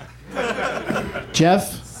Faris.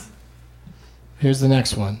 Geoff, here's the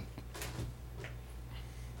next one.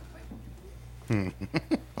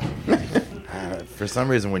 For some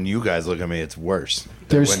reason, when you guys look at me, it's worse.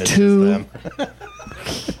 There's when it's two.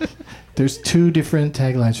 just them. There's two different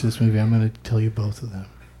taglines for this movie. I'm going to tell you both of them.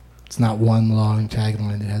 It's not one long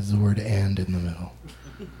tagline that has the word "and" in the middle.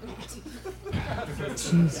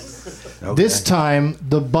 Okay. This time,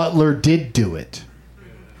 the butler did do it.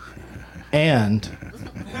 And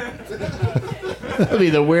that'd be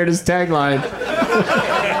the weirdest tagline.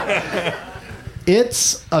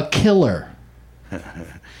 It's a killer.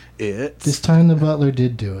 This time the butler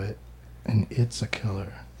did do it, and it's a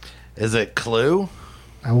killer. Is it Clue?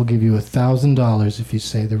 I will give you $1,000 if you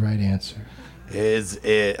say the right answer. Is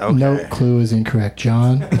it okay? No, Clue is incorrect,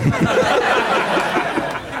 John.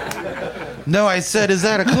 No, I said, is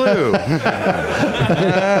that a clue?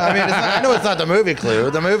 I mean, I know it's not the movie Clue.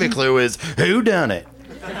 The movie Clue is Who Done It?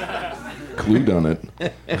 Clue done it.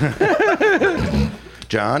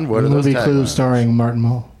 John, what the are those movie Clue taglines? starring Martin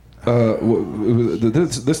Mull.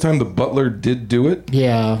 This time the butler did do it?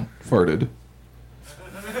 Yeah. Farted.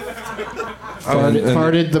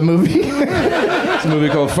 Farted the movie? It's a movie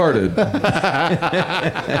called Farted.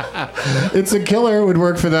 It's a killer would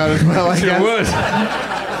work for that as well, I guess. It would.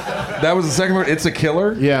 That was the second one. It's a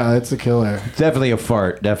killer? Yeah, it's a killer. Definitely a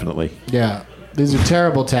fart, definitely. Yeah. These are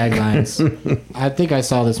terrible taglines. I think I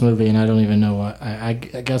saw this movie and I don't even know what. I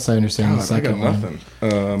guess I understand the second one. I got nothing.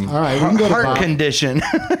 All right, we can go to Heart Bob. condition.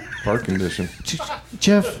 Heart condition.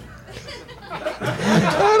 Jeff,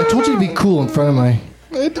 I told you to be cool in front of my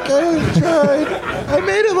I tried. I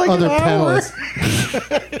made it like other an hour. panelists.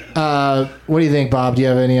 What do you think, Bob? Do you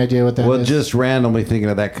have any idea what that is? Well, just randomly thinking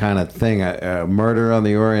of that kind of thing. Murder on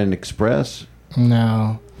the Orient Express?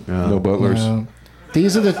 No. No butlers. No.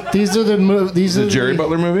 These are the Jerry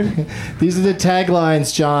Butler movie? These are the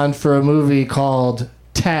taglines, John, for a movie called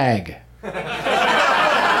Tag.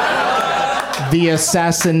 The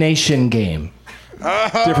Assassination Game.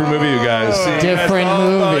 Different movie, you guys. See, Different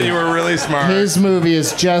movie. Oh, you were really smart. His movie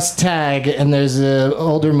is just Tag, and there's an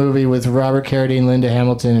older movie with Robert Carradine, Linda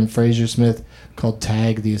Hamilton, and Fraser Smith called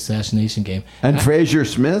Tag: The Assassination Game. And Fraser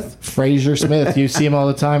Smith? Fraser Smith. You see him all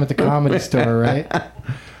the time at the Comedy Store, right?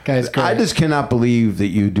 Guy's great. I just cannot believe that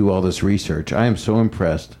you do all this research. I am so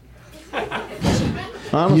impressed.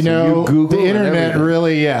 Honestly, You know, Google the and internet everything.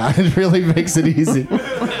 really, it really makes it easy.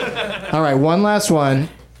 All right, one last one.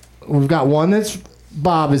 We've got one that's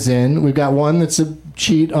Bob is in. We've got one that's a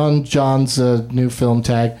cheat on John's new film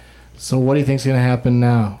Tag. So what do you think's going to happen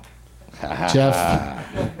now? Jeff?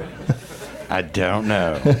 I don't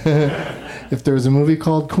know. If there was a movie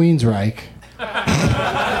called Queensryche,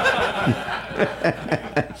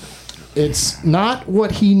 it's not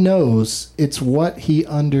what he knows, it's what he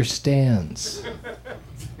understands.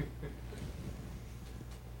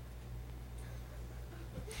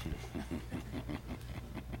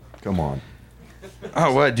 Come on.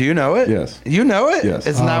 Oh, what? Do you know it? Yes. You know it? Yes.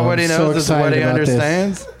 It's not what he I'm so knows, it's what he excited about this.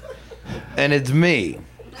 understands. And it's me.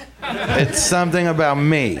 It's something about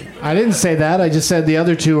me. I didn't say that. I just said the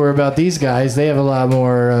other two were about these guys. They have a lot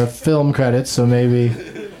more film credits, so maybe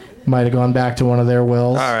might have gone back to one of their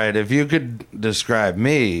wells. All right, if you could describe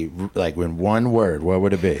me like in one word, what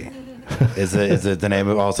would it be? Is it the name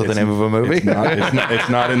of the name of a movie? It's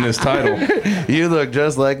not in this title. You look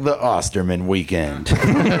just like the Osterman Weekend. The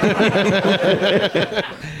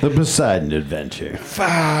Poseidon Adventure. Fuck,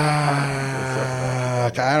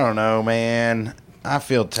 I don't know, man. I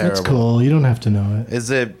feel terrible. That's cool. You don't have to know it. Is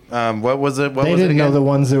it? What was it? What They was it didn't know again? the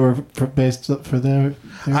ones that were based for their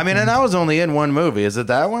I mean, and I was only in one movie. Is it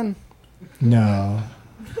that one? No.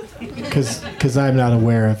 Because I'm not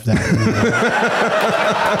aware of that.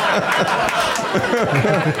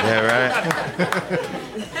 Yeah,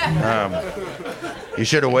 right. You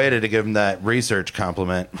should have waited to give him that research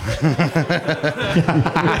compliment. Is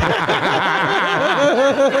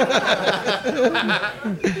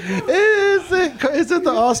it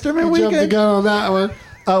the Osterman Jumped the Weekend? gun on that one.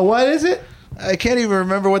 What is it? I can't even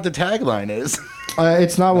remember what the tagline is.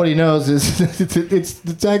 It's not what he knows. It's the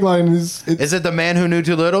tagline is. Is it The Man Who Knew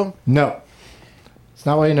Too Little? No. It's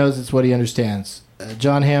not what he knows. It's what he understands.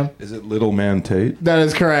 John Hamm. Is it Little Man Tate? That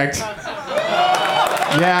is correct.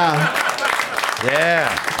 Yeah.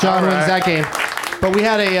 Yeah. John All wins right. that game. But we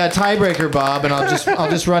had a tiebreaker, Bob, and I'll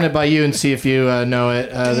just run it by you and see if you know it.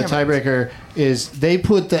 The tiebreaker is they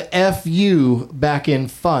put the FU back in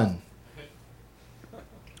fun.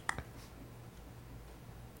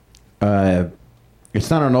 It's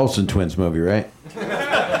not an Olsen Twins movie, right?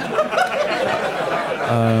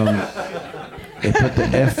 They put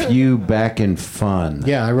the FU back in fun.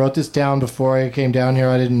 Yeah, I wrote this down before I came down here.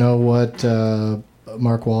 I didn't know what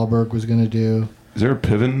Mark Wahlberg was going to do. Is there a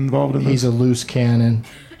pivot involved in this? He's a loose cannon.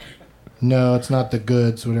 No, it's not The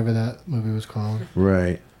Goods, whatever that movie was called.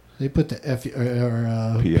 Right. They put the FU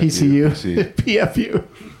or PFU. PCU. PFU.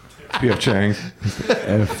 P.F. Chang's.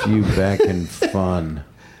 F.U. back in fun.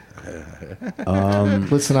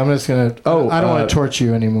 Listen, I'm just gonna. I don't want to torture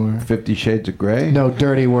you anymore. 50 Shades of Grey? No,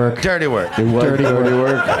 Dirty Work. Dirty Work. It was Dirty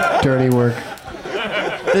Work. Dirty Work.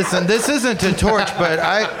 Listen, this isn't to torch, but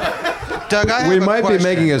Doug, I have We a might question. be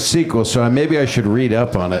making a sequel, so maybe I should read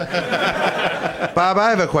up on it. Bob, I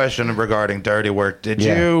have a question regarding Dirty Work. Did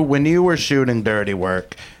you, when you were shooting Dirty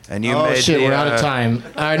Work, and you made shit, the, we're out of time.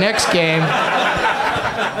 Our next game.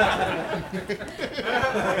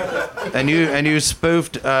 and you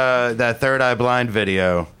spoofed that Third Eye Blind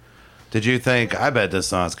video, did you think, I bet this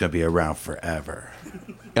song's gonna be around forever?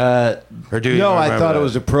 Or do you No, I remember thought that? it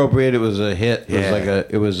was appropriate. It was a hit. It Yeah. was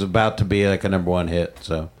it was about to be like a #1 hit.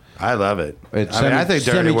 So I love it. it's I think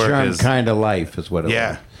Dirty Work semi-charmed is kind of life is what it Yeah.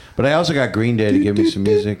 was. But I also got Green Day to give me some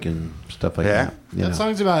music and stuff like Yeah. that. You That know.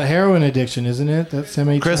 song's about heroin addiction, isn't it? That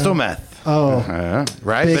semi crystal meth. Oh,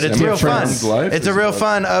 Right, Big but it's real fun. difference. Life It's a is real about-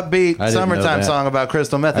 fun, upbeat I didn't know summertime that. song about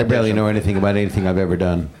crystal meth. I barely addiction. know anything about anything I've ever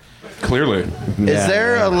done. Clearly. Is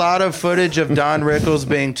there a lot of footage of Don Rickles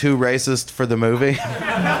being too racist for the movie?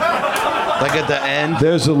 Like at the end?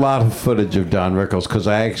 There's a lot of footage of Don Rickles because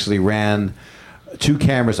I actually ran 2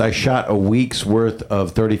 cameras. I shot a week's worth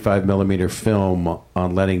of 35 millimeter film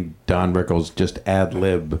on letting Don Rickles just ad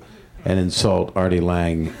lib and insult Artie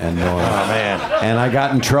Lang and Nora. Oh, man. And I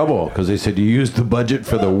got in trouble because they said, you used the budget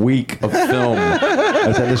for the week of film.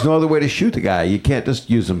 I said, there's no other way to shoot the guy. You can't just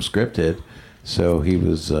use him scripted. So he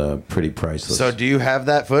was pretty priceless. So do you have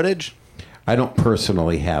that footage? I don't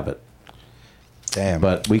personally have it. Damn.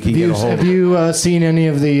 But we can get a hold have of it. you seen any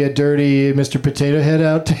of the dirty Mr. Potato Head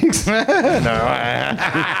outtakes?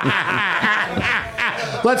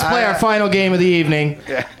 Let's play our final game of the evening.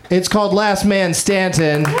 Yeah. It's called Last Man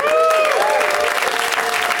Stanton.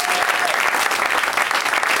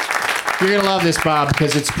 You're going to love this, Bob,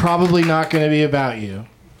 because it's probably not going to be about you.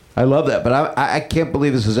 I love that, but I can't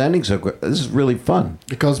believe this is ending so quick. This is really fun.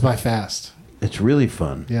 It goes by fast. It's really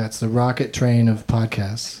fun. Yeah, it's the rocket train of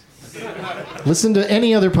podcasts. Listen to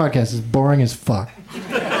any other podcast. It's boring as fuck.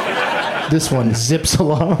 This one zips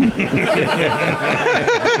along.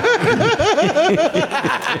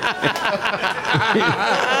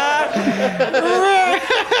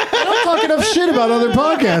 I don't talk enough shit about other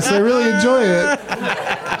podcasts. I really enjoy it.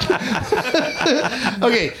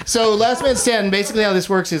 Okay, so Last Man Standing, basically how this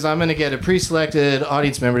works is I'm going to get a pre-selected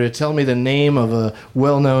audience member to tell me the name of a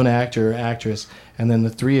well-known actor or actress, and then the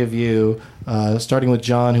three of you, starting with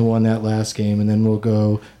John, who won that last game, and then we'll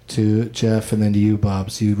go to Geoff and then to you,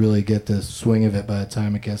 Bob, so you really get the swing of it by the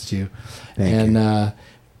time it gets to you. Thank you.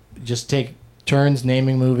 Just take turns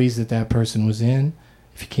naming movies that person was in.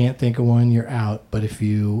 If you can't think of one, you're out. But if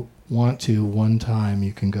you want to, one time,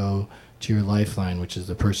 you can go to your lifeline, which is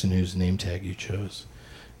the person whose name tag you chose.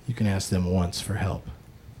 You can ask them once for help.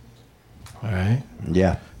 All right?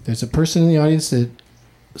 Yeah. There's a person in the audience that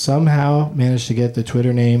somehow managed to get the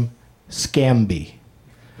Twitter name Scamby.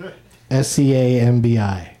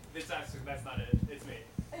 Scambi. That's not it. It's me.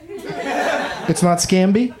 It's not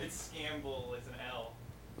Scamby? It's Scamble. It's an L.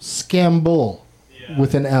 Scambull. Yeah.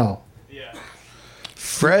 With an L. Yeah.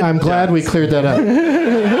 Fred. I'm glad we cleared that up.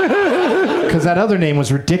 Because that other name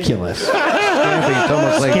was ridiculous. Scampi, it's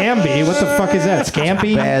almost like Scamby? What the fuck is that?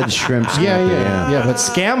 Scampy? bad shrimp scampi. Yeah, but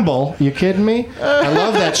Scamble, you kidding me? I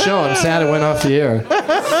love that show. I'm sad it went off the air.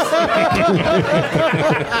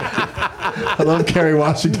 I love Kerry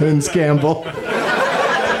Washington and Scamble.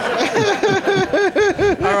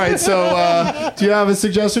 All right, so do you have a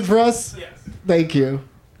suggestion for us? Yes. Thank you.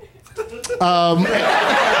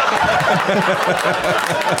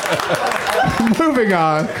 Moving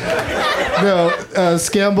on. No,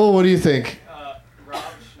 Scamble, what do you think? Rob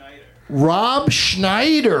Schneider. Rob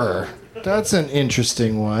Schneider. That's an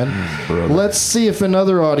interesting one. Let's see if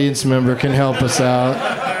another audience member can help us out.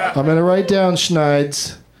 I'm going to write down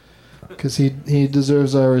Schneids because he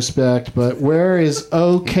deserves our respect. But where is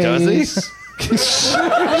OK's? Does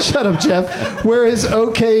Shut up, Geoff. Where is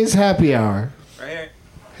OK's Happy Hour? Right here.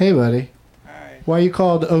 Hey, buddy. Hi. Why are you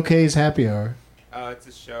called OK's Happy Hour? It's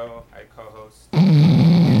a show I co-host.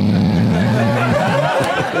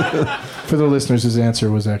 For the listeners, his answer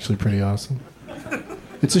was actually pretty awesome.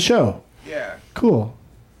 It's a show. Yeah. Cool.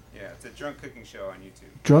 Yeah. It's a drunk cooking show on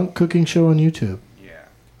YouTube. Drunk cooking show on YouTube. Yeah.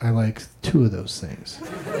 I like 2 of those things.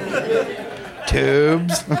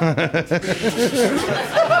 Tubes.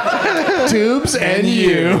 Tubes and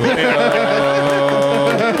you.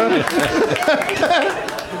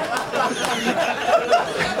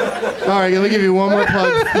 All right, let me give you one more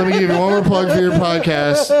plug. Let me give you one more plug for your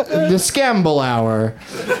podcast, the Scamble Hour.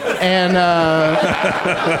 And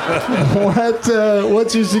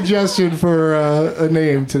what's your suggestion for a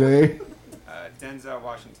name today? Denzel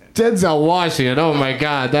Washington. Denzel Washington. Oh my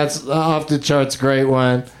God, that's off the charts. Great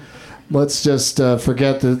one. Let's just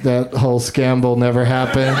forget that whole scamble never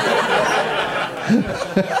happened.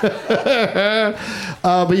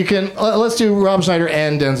 But you can let's do Rob Schneider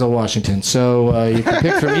and Denzel Washington. So you can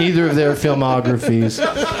pick from either of their filmographies,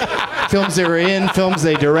 films they were in, films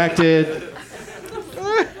they directed.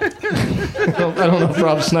 I don't know if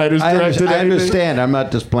Rob Schneider's directed I anything. understand. I'm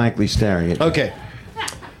not just blankly staring at you. Okay.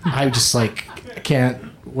 I just can't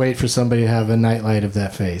wait for somebody to have a nightlight of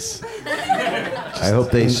that face. I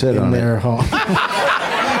hope they sit in on their it. home.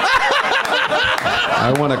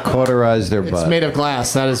 I want to cauterize their butt. It's made of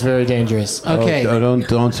glass. That is very dangerous. Okay.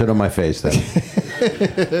 Don't sit on my face then.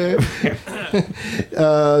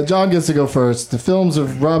 John gets to go first. The films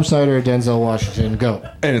of Rob Schneider or Denzel Washington. Go.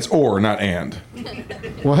 And it's or, not and.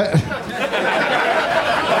 What?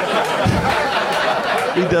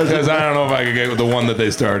 He doesn't. Because I don't know if I could get with the one that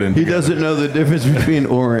they starred in. He doesn't know the difference between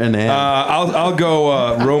or and. I'll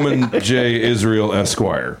go Roman J. Israel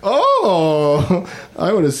Esquire. Oh,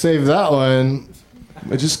 I would have saved that one.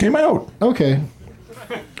 It just came out. Okay.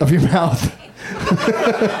 Of your mouth.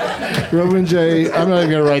 Roman J. I'm not even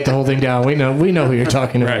going to write the whole thing down. We know who you're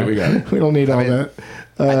talking about. Right, we got it. We don't need all that.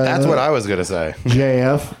 That's what I was gonna say.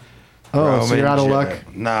 JF. Oh, so you're out of luck.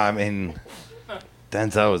 Nah, I mean,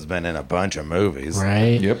 Denzel has been in a bunch of movies.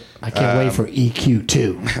 Right. Yep. I can't wait for EQ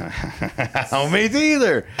 2. Oh, me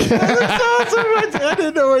either. I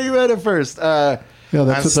didn't know where you went at first. Yeah,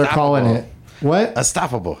 that's what they're calling it. What?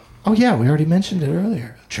 Unstoppable. Oh, yeah, we already mentioned it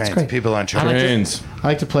earlier. Trains. great. People on trains. I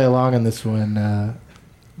like to play along on this one,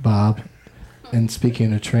 Bob. And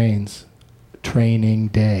speaking of trains, Training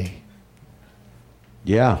Day.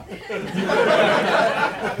 Yeah.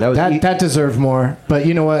 That deserved more. But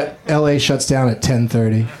you know what? LA shuts down at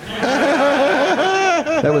 10:30.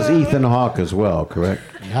 That was Ethan Hawke as well, correct?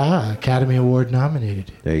 Yeah, Academy Award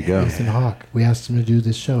nominated. There you go. Ethan Hawke. We asked him to do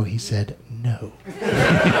this show. He said no.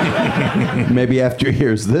 Maybe after he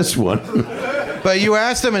hears this one. But you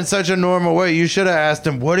asked him in such a normal way. You should have asked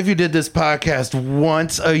him, what if you did this podcast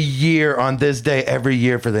once a year on this day every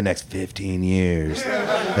year for the next 15 years?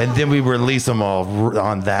 And then we release them all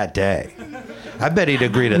on that day. I bet he'd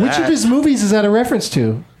agree to that. Which of his movies is that a reference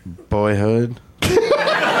to? Boyhood.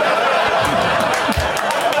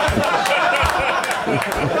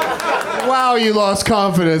 Wow, you lost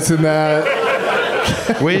confidence in that.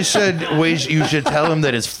 You should tell him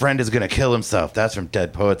that his friend is going to kill himself. That's from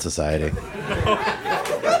Dead Poet Society.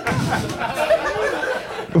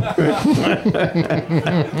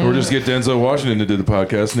 Or just get Denzel Washington to do the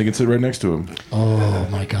podcast and he can sit right next to him. Oh,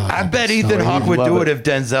 my God. I bet Ethan Hawke would do it if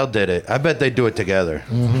Denzel did it. I bet they'd do it together.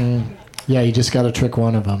 Mm-hmm. Yeah, you just got to trick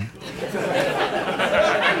one of them.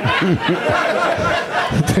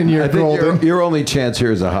 Then you're golden. Your only chance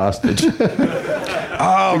here is a hostage.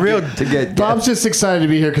 Oh, real. To get Bob's just excited to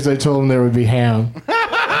be here because I told him there would be ham.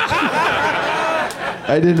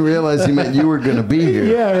 I didn't realize he meant you were going to be here.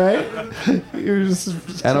 Yeah, right? You're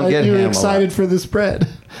just I don't get you were ham a excited lot. for the spread.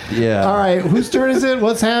 Yeah. All right, whose turn is it?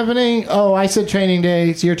 What's happening? Oh, I said Training Day.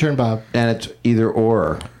 It's your turn, Bob. And it's either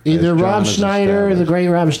or. Either as John Rob has Schneider, the established. great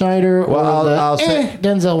Rob Schneider, Well, or I'll say-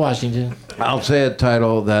 Denzel Washington. I'll say a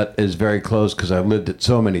title that is very close because I've lived it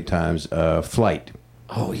so many times. Flight.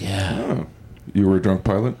 Oh, yeah. Oh. You were a drunk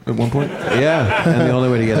pilot at one point? Yeah, and the only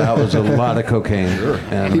way to get out was a lot of cocaine. Sure.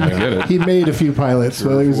 And, I get it. He made a few pilots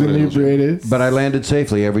while he was inebriated. But I landed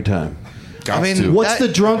safely every time. What's the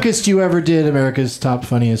drunkest you ever did? America's Top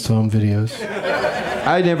Funniest Home Videos.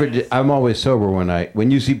 I never did. I'm always sober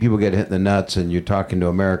when you see people get hit in the nuts and you're talking to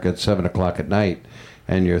America at 7 o'clock at night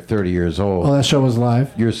and you're 30 years old. Oh, that show was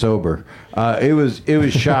live? You're sober. It was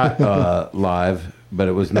shot live, but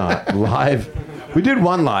it was not live. We did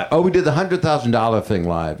one live. Oh, we did the $100,000 thing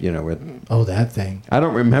live. You know, with Oh, that thing. I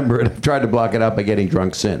don't remember it. I've tried to block it out by getting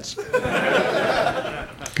drunk since.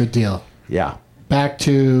 Good deal. Yeah. Back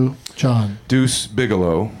to John. Deuce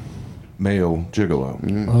Bigelow, male gigolo.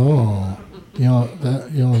 Oh,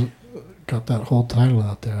 got that whole title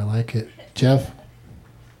out there. I like it. Geoff?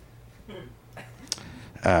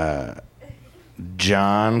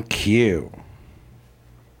 John Q.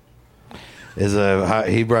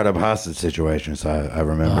 He brought up hostage situation, so I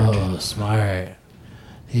remember. Oh, smart.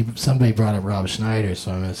 Somebody brought up Rob Schneider,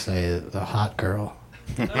 so I'm going to say the hot girl.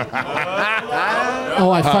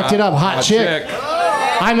 Oh, I fucked it up. Hot chick.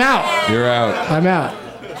 I'm out. You're out. I'm out.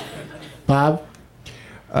 Bob?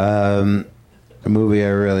 A movie I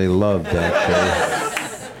really loved,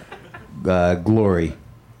 actually. Glory.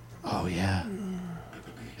 Oh, yeah.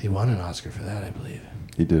 He won an Oscar for that, I believe.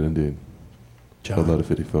 He did indeed. John. A lot of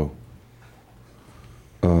 54.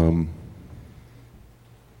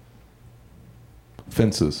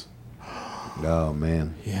 Fences. Oh,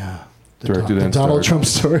 man. Yeah. Directed and Donald starred. Trump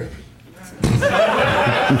story.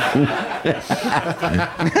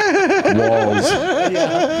 Walls.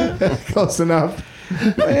 Yeah. Close enough.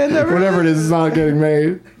 Man, Whatever it is, it's not getting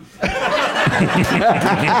made.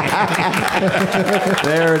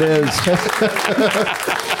 There it is.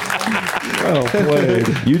 Well played.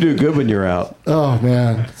 You do good when you're out. Oh,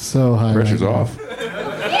 man. So high. Pressure's right now.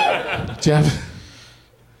 off. Geoff.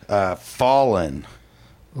 Fallen.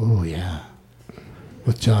 Oh, yeah.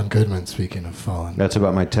 With John Goodman, speaking of fallen. That's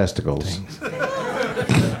about my testicles.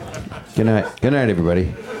 Good night. Good night,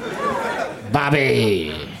 everybody.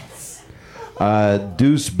 Bobby.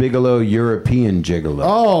 Deuce Bigelow, European Gigolo.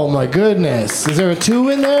 Oh, my goodness. Is there a 2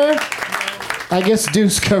 in there? I guess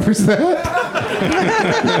Deuce covers that.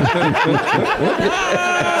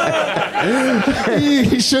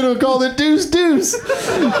 He should have called it Deuce Deuce.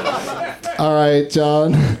 All right,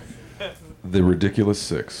 John. The Ridiculous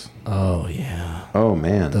Six. Oh, yeah. Oh,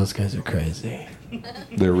 man. Those guys are crazy.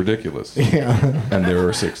 They're ridiculous. Yeah. And there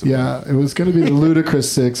are 6 of them. Yeah, it was going to be the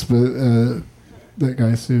Ludicrous Six, but that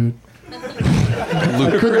guy sued.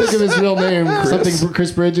 I couldn't think of his real name. Something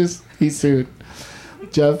Chris Bridges. He sued.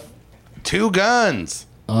 Geoff? 2 Guns.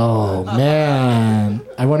 Oh, man.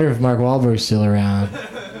 I wonder if Mark Wahlberg's still around.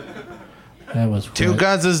 That was 2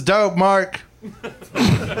 Guns is dope, Mark.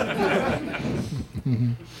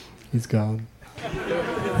 He's gone.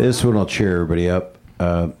 This one will cheer everybody up.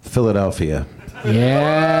 Philadelphia.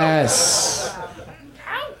 Yes.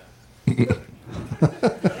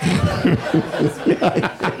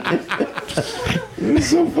 It's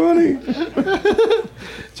so funny.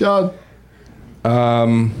 John.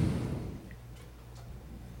 Oh,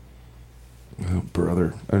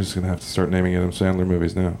 brother. I'm just going to have to start naming Adam Sandler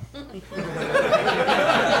movies now.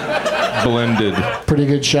 Blended. Pretty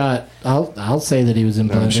good shot. I'll say that he was in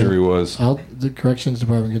Blended. I'm sure he was. The corrections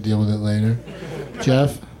department could deal with it later.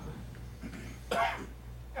 Geoff?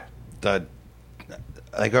 Are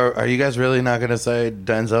you guys really not going to say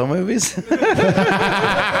Denzel movies?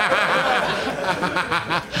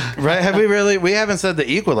 Right? Have we really? We haven't said The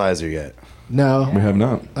Equalizer yet. No. We have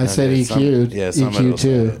not. I said EQ'd. EQ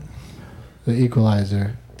too. The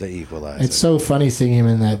Equalizer. The Equalizer. It's so funny seeing him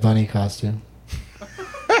in that bunny costume.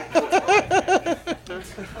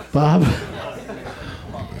 Bob?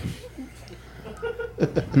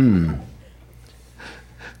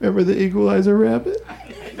 Remember the Equalizer rabbit?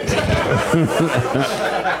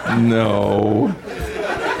 No.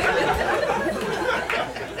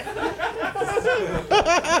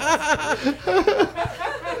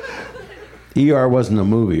 ER wasn't a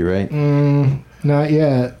movie, right? Not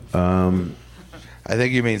yet. I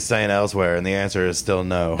think you mean Staying Elsewhere, and the answer is still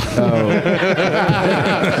no.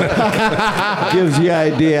 Gives you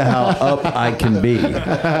idea how up I can be. Come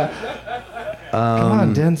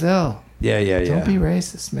on, Denzel. Yeah. Don't be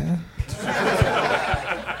racist, man.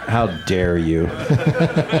 How dare you?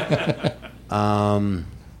 Can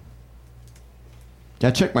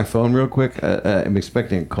I check my phone real quick? I'm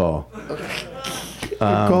expecting a call.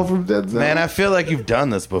 Call from Denzel. Man, I feel like you've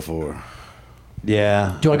done this before.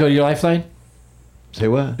 Yeah. Do you want to go to your Lifeline? Say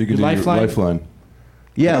what? You can do Lifeline? your Lifeline.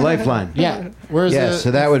 Yeah, Lifeline. Yeah. Where's Yeah, the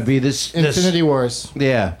so that would be this. Infinity Wars?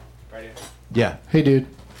 Yeah. Yeah. Hey, dude.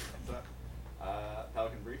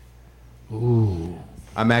 Pelican Brief. Ooh.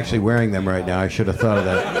 I'm actually wearing them right now. I should have thought of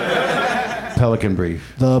that. Pelican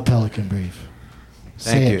Brief. The Pelican Brief.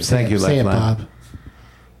 Thank you. Thank you, Say it, Lifeline. Bob.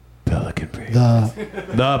 Pelican Brief.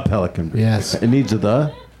 The Pelican Brief. Yes. It needs a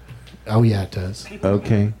the? Oh, yeah, it does.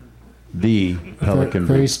 Okay. The Pelican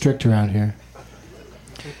Very Brief. strict around here.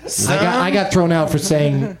 I got thrown out for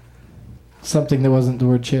saying something that wasn't the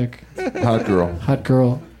word chick. Hot girl. Hot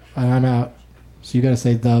girl. I'm out. So you got to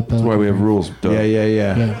say the Pelican. That's why we have rules. Doug.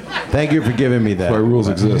 Yeah. Thank you for giving me that. That's why rules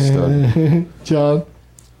exist. Doug. John.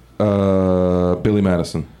 Billy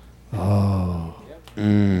Madison. Oh.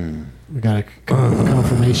 We got a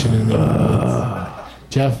confirmation in there.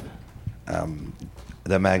 Geoff.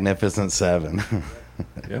 The Magnificent Seven.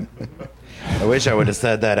 Yep. I wish I would have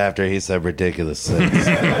said that after he said Ridiculous Six.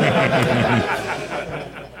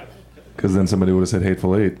 Because then somebody would have said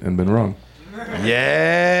Hateful Eight and been wrong.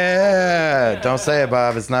 Yeah. Don't say it,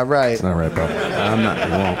 Bob. It's not right. It's not right, Bob. I'm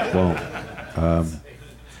not. Won't.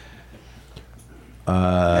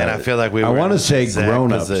 And I feel like we I were want in to say the exact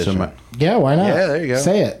grown-ups. position. Yeah, why not? Yeah, there you go.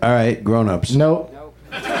 Say it. All right, grown-ups. Nope.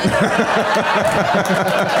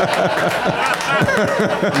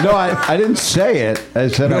 No, I didn't say it. I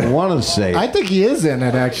said I want to say it. I think he is in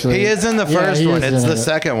it, actually. He is in the first one. It's the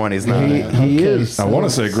second one he's not in. He is. I want to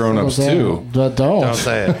say Grown Ups too. Don't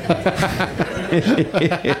say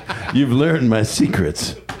it. You've learned my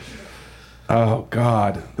secrets. Oh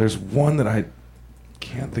God, there's one that I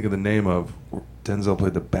can't think of the name of. Denzel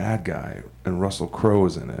played the bad guy, and Russell Crowe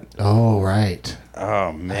is in it. Oh, right.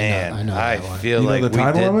 Oh man, I know I that one. feel You know like the we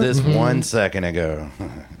title of did it? this Mm-hmm. 1 second ago.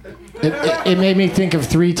 It made me think of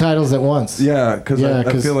 3 titles at once. Yeah, because I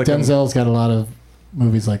feel like Denzel's got a lot of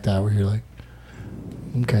movies like that where you're like,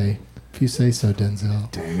 okay, if you say so, Denzel.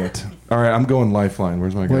 Dang it! All right, I'm going Lifeline.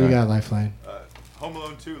 Where's my guy? What do you got, Lifeline? Home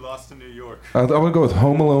Alone 2, Lost in New York. I'm gonna go with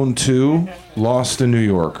Home Alone 2, Lost in New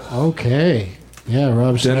York. Okay. Yeah,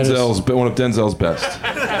 Rob Schneider's One of Denzel's best.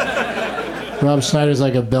 Rob Schneider's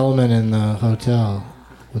like a bellman in the hotel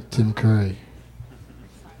with Tim Curry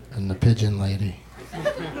and the pigeon lady.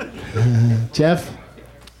 Geoff?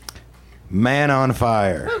 Man on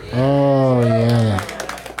Fire. Oh, yeah.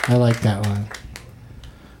 I like that one.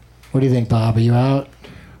 What do you think, Bob? Are you out?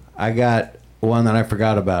 I got one that I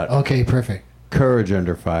forgot about. Okay, perfect. Courage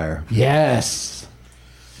Under Fire. Yes.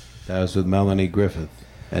 That was with Melanie Griffith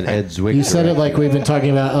and Ed Zwick. You said it like we've been talking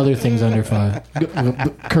about other things under fire.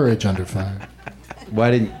 Courage Under Fire. Well,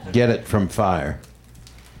 I didn't get it from fire.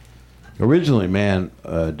 Originally, man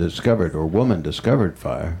discovered, or woman discovered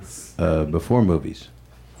fire before movies.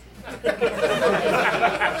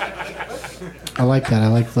 I like that.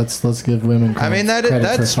 Let's give women credit. I mean, credit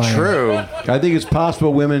that's for fire. true. I think it's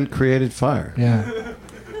possible women created fire. Yeah.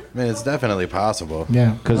 I mean, it's definitely possible.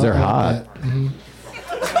 Yeah. Because they're hot.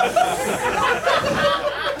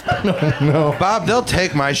 No. Bob, they'll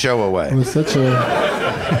take my show away. It was such a.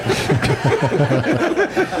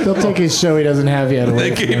 They'll take his show he doesn't have yet.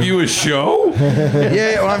 They gave you a show?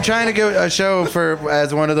 Yeah, well, I'm trying to get a show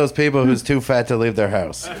as one of those people who's too fat to leave their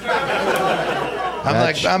house.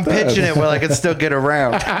 I'm pitching it while I can still get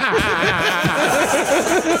around.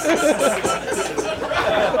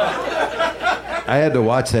 I had to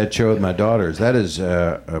watch that show with my daughters. That is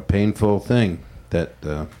a painful thing. That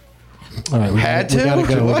All right, we gotta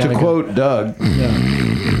go. to quote Doug.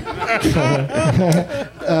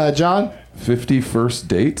 John? 50 First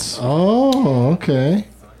Dates. Oh, okay.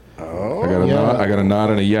 I got a nod. I got a nod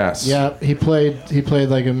and a yes. Yeah, he played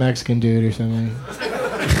like a Mexican dude or something.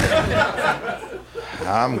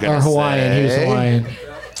 I'm gonna Or Hawaiian. He was Hawaiian.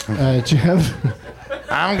 Geoff?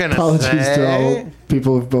 I'm gonna Apologies to all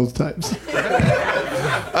people of both types.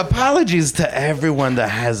 Apologies to everyone that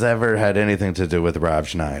has ever had anything to do with Rob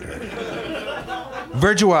Schneider.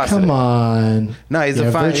 Virtuosity. Come on. No, he's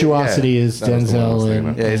a fine. Virtuosity is That was the one I was Denzel thinking and,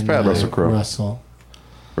 of. Yeah, he's and, probably Russell Crowe. Russell.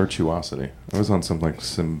 Virtuosity. I was on something like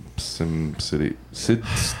Sim City. Sid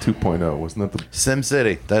 2.0. Wasn't that the... Sim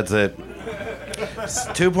City. That's it.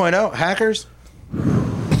 2.0. Hackers.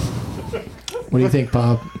 What do you think,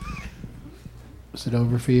 Bob? Is it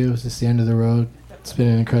over for you? Is this the end of the road? It's been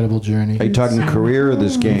an incredible journey. Are you talking career or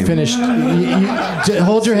this game? You finished.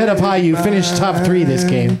 Hold your head up high. You finished top 3 this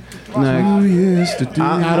game. No,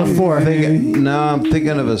 Out of 4. I'm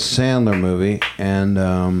thinking of a Sandler movie,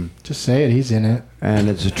 and Just say it. He's in it. and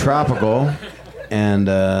it's a tropical, and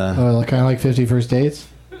Oh, kind of like 50 First Dates?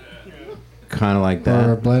 kind of like that.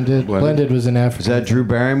 Or Blended? Blended was in Africa. Is that Drew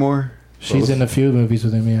Barrymore? She's in a few movies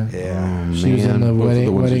with him, yeah. Oh, She was in man. the Both of the ones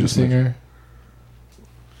you Wedding just Singer.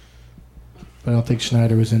 But I don't think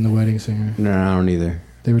Schneider was in The Wedding Singer. No, I don't either.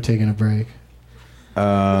 They were taking a break.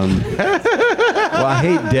 Well, I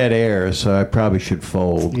hate dead air, so I probably should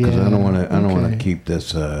fold because I don't want to. I don't want to okay. keep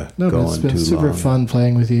this No, but going it's been too super long. fun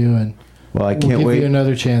playing with you, and Well, I we'll can't give wait. you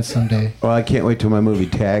another chance someday. Well, I can't wait till my movie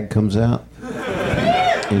Tag comes out.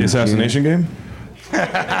 The assassination game?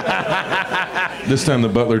 This time the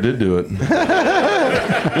butler did do it. And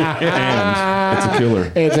it's a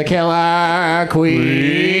killer. It's a killer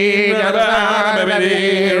queen.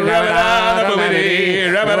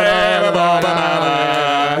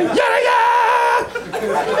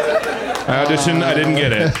 I auditioned, I didn't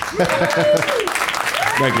get it.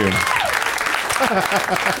 Thank you.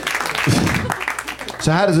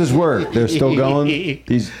 So how does this work? They're still going.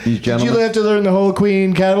 These Did you gentlemen. have to learn the whole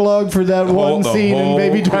Queen catalog for that one scene in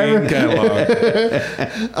Baby Driver? Catalog.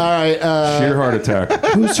 All right. Sheer heart attack.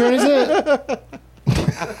 Whose turn is it?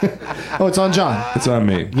 Oh, it's on John. It's on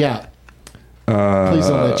me. Yeah. Please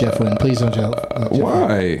don't let Geoff win. Please don't let Geoff Why?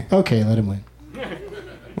 win. Okay, let him win.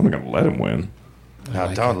 I'm not gonna let him win.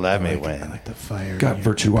 No, don't let me win. The fire. Got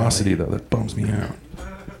virtuosity though. That bums me out.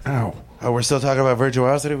 Ow. Oh, we're still talking about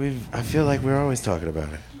virtuosity? I feel like we're always talking about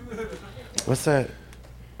it. What's that?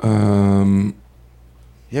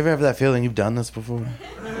 You ever have that feeling you've done this before?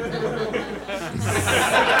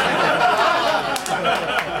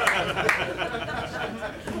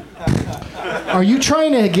 Are you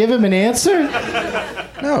trying to give him an answer?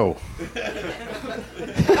 No.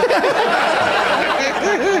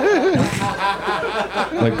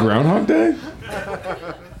 Like Groundhog Day?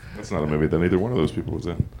 That's not a movie that either one of those people was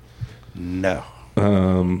in. No.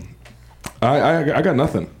 I got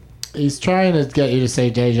nothing. He's trying to get you to say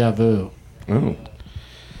deja vu. Oh.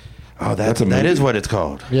 Oh, that is what it's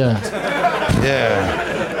called. Yeah.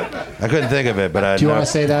 Yeah. I couldn't think of it, but I Do you want to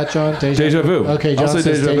say that, John? Deja vu. Okay, John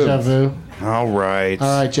says deja vu. All right.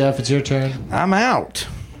 All right, Geoff, it's your turn. I'm out.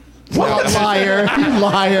 What? Liar. You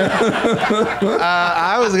liar.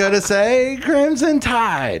 I was going to say Crimson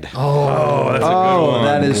Tide. Oh, that's a good one.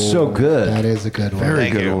 That is so good. That is a good one. Very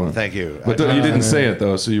good one. Thank you. But you didn't say it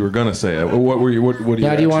though, so you were gonna say it. What were you? What do you?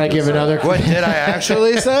 Now, do you want to give another clue? What did I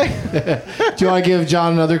actually say? Do you want to give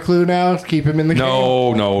John another clue now? Keep him in the game?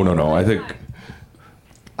 No. I think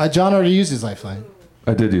John already used his lifeline.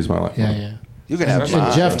 I did use my lifeline. Yeah. You can have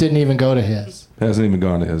mine. Jeff didn't even go to his. Hasn't even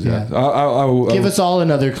gone to his yet. Yeah. I'll Give us all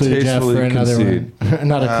another clue, Jeff, for another one.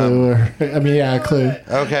 Not a clue. A clue.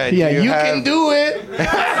 Okay. Yeah, you can do it.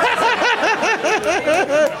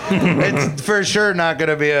 It's for sure not going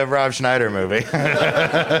to be a Rob Schneider movie.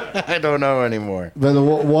 I don't know anymore. But the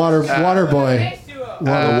water boy.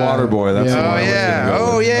 The water boy. That's the one.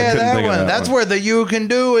 That one. That's where the "you can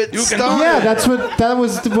do it" started. Yeah, that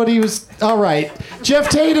was what he was. All right, Geoff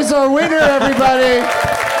Tate is our winner, everybody.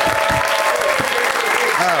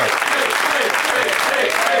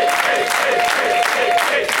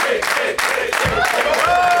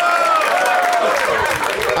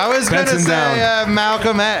 I was going to say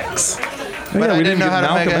Malcolm X. But I didn't know how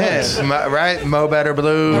to make a hit. Right? Mo Better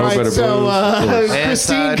Blues. All right, so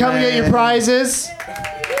Christine, come get your prizes.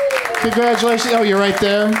 Congratulations. Oh, you're right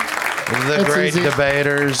there. The great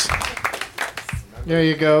debaters. There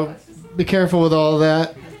you go. Be careful with all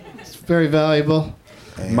that. It's very valuable.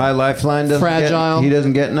 My lifeline doesn't Fragile. he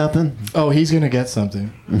doesn't get nothing? Oh, he's going to get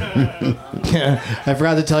something. I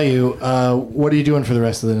forgot to tell you, what are you doing for the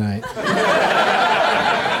rest of the night?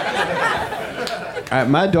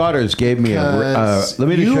 My daughters gave me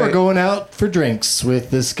You are going out for drinks with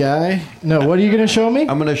this guy. No, what are you going to show me?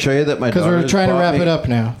 I'm going to show you that my daughters Because we're trying to wrap bought it up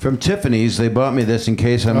now. From Tiffany's, they bought me this in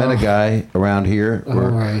case I met a guy around here,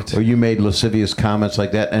 or you made lascivious comments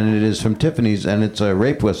like that, and it is from Tiffany's, and it's a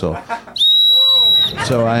rape whistle.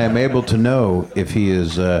 So I am able to know if he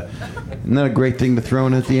is. Isn't that a great thing to throw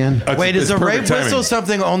in at the end? Wait, is a rape whistle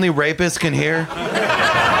something only rapists can hear?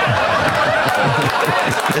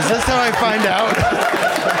 Is this how I find out?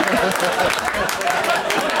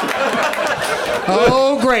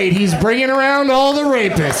 Oh, great. He's bringing around all the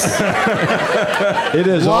rapists. It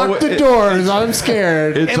is. Lock the doors. I'm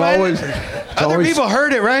scared. It's always. Other people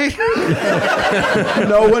heard it, right?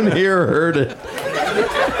 No one here heard it.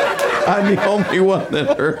 I'm the only one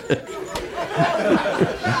that heard it.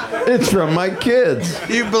 It's from my kids.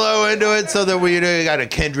 You blow into it so that we got a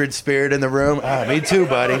kindred spirit in the room. Me too,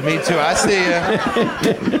 buddy. Me too. I see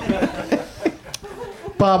you.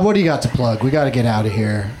 Bob, what do you got to plug? We got to get out of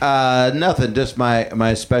here. Nothing. Just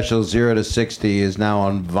my special 0 to 60 is now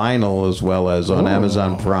on vinyl as well as on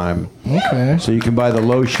Amazon Prime. Okay. So you can buy the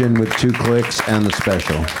lotion with 2 clicks and the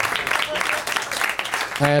special.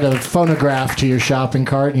 Add a phonograph to your shopping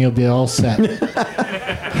cart and you'll be all set.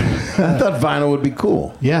 I thought vinyl would be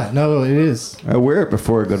cool. Yeah, no, it is. I wear it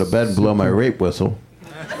before I go to bed and blow my rape whistle.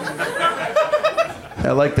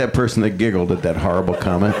 I like that person that giggled at that horrible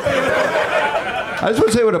comment. I just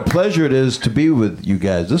want to say what a pleasure it is to be with you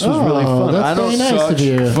guys. This was really fun. That's very nice of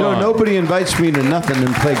you. No, nobody invites me to nothing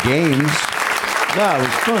and play games. No, it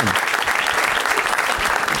was fun.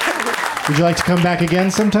 Would you like to come back again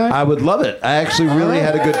sometime? I would love it. I actually really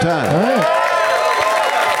had a good time. All right.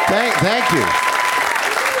 Thank you.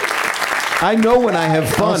 I know when I have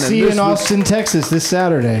fun. I'll see you in Austin, Texas this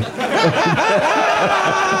Saturday.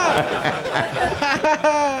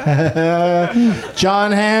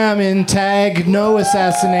 John Hamm in Tag No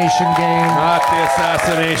Assassination Game. Not the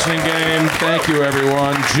assassination game. Thank you,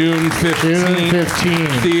 everyone. June 15th. June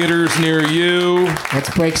 15th. Theaters near you. Let's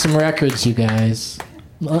break some records, you guys.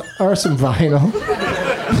 Or some vinyl.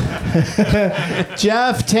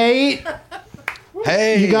 Geoff Tate.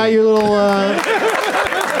 Hey. You got your little...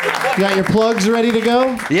 you got your plugs ready to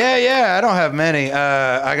go? Yeah. I don't have many.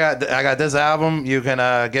 I got this album. You can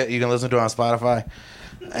listen to it on Spotify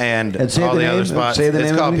and all the other spots.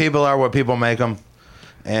 It's called "People Are What People Make Them."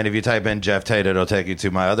 And if you type in Geoff Tate, it'll take you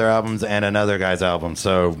to my other albums and another guy's album.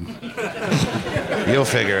 So You'll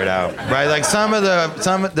figure it out, right? Like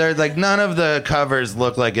they're like none of the covers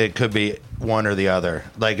look like it could be one or the other.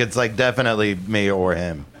 Like it's like definitely me or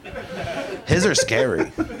him. His are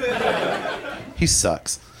scary. He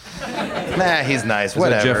sucks. Nah, he's nice. Is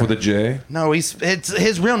that Jeff with a J? No,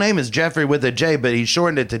 his real name is Jeffrey with a J, but he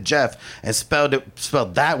shortened it to Jeff and spelled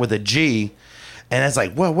that with a G. And it's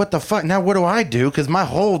like, well, what the fuck? Now what do I do? Because my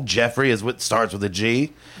whole Jeffrey is what starts with a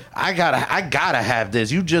G. I gotta have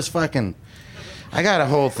this. You just fucking. I got a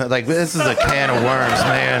whole thing. Like this is a can of worms,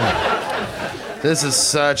 man. This is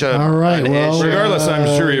such a. All right. Well, regardless, I'm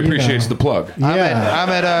sure he appreciates the plug. Yeah. I'm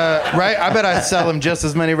at right. I bet I sell him just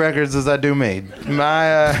as many records as I do me.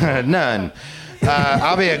 None.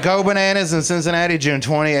 I'll be at Go Bananas in Cincinnati, June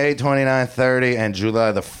 28, 29, 30, and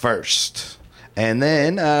July the 1st. And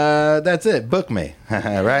then that's it. Book me,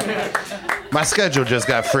 right? My schedule just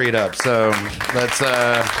got freed up, so let's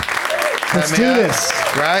do this,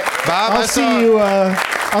 right, Bob?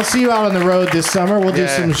 I'll see you out on the road this summer. We'll do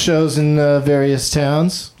some shows in various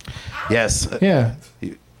towns. Yes. Yeah.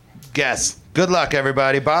 Yes. Good luck,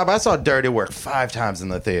 everybody. Bob, I saw Dirty Work 5 times in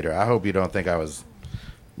the theater. I hope you don't think I was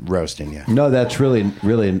roasting you. No, that's really a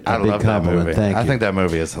big compliment. Thank you. I think that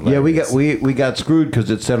movie is hilarious. Yeah, we got screwed because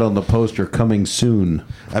it said on the poster "coming soon."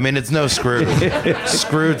 I mean, it's no Screwed.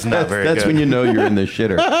 Screwed's not very good. That's when you know you're in the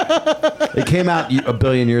shitter. It came out a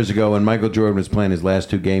billion years ago when Michael Jordan was playing his last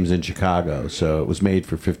 2 games in Chicago, so it was made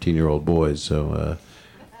for 15-year-old boys. So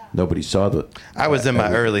nobody saw the. I was in my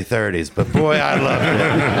early 30s, but boy, I loved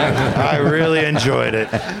it. I really enjoyed it.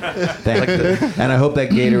 Thank you. And I hope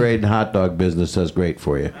that Gatorade and hot dog business does great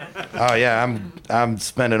for you. Oh yeah, I'm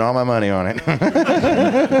spending all my money on it.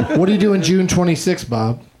 What are you doing June 26th,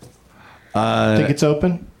 Bob? Think it's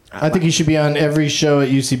open? I think you should be on every show at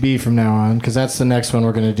UCB from now on, because that's the next one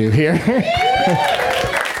we're going to do here.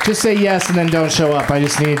 Just say yes and then don't show up. I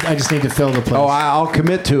just need to fill the place. Oh, I'll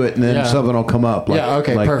commit to it, and then something will come up. Like,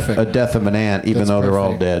 okay, like perfect. A death of an ant, even though they're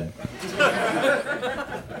all dead.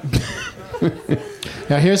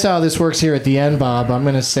 Now, here's how this works here at the end, Bob. I'm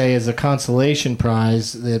going to say as a consolation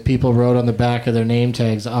prize that people wrote on the back of their name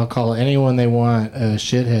tags, I'll call anyone they want a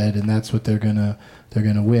shithead, and that's what they're gonna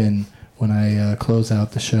win when I close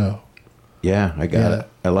out the show. Yeah, I got it.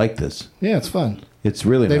 I like this. Yeah, it's fun. It's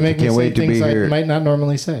really They nice. make I can't me say wait to things be here. I might not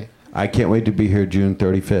normally say. I can't wait to be here June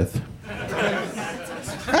 35th.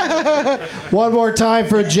 One more time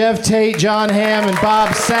for Geoff Tate, John Hamm, and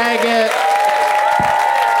Bob Saget.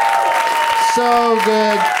 So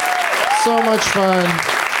good. So much fun.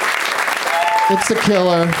 It's a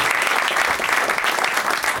killer.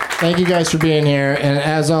 Thank you guys for being here. And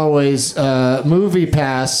as always, Movie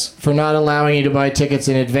Pass, for not allowing you to buy tickets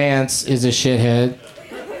in advance, is a shithead.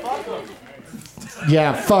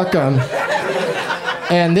 Yeah, fuck them.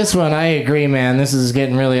 And this one, I agree, man. This is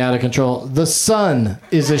getting really out of control. The Sun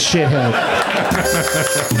is a shithead.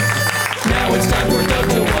 Now it's time for Doug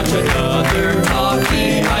to watch another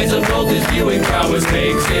talkie. Eyes of both his viewing prowess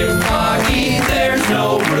makes him cocky.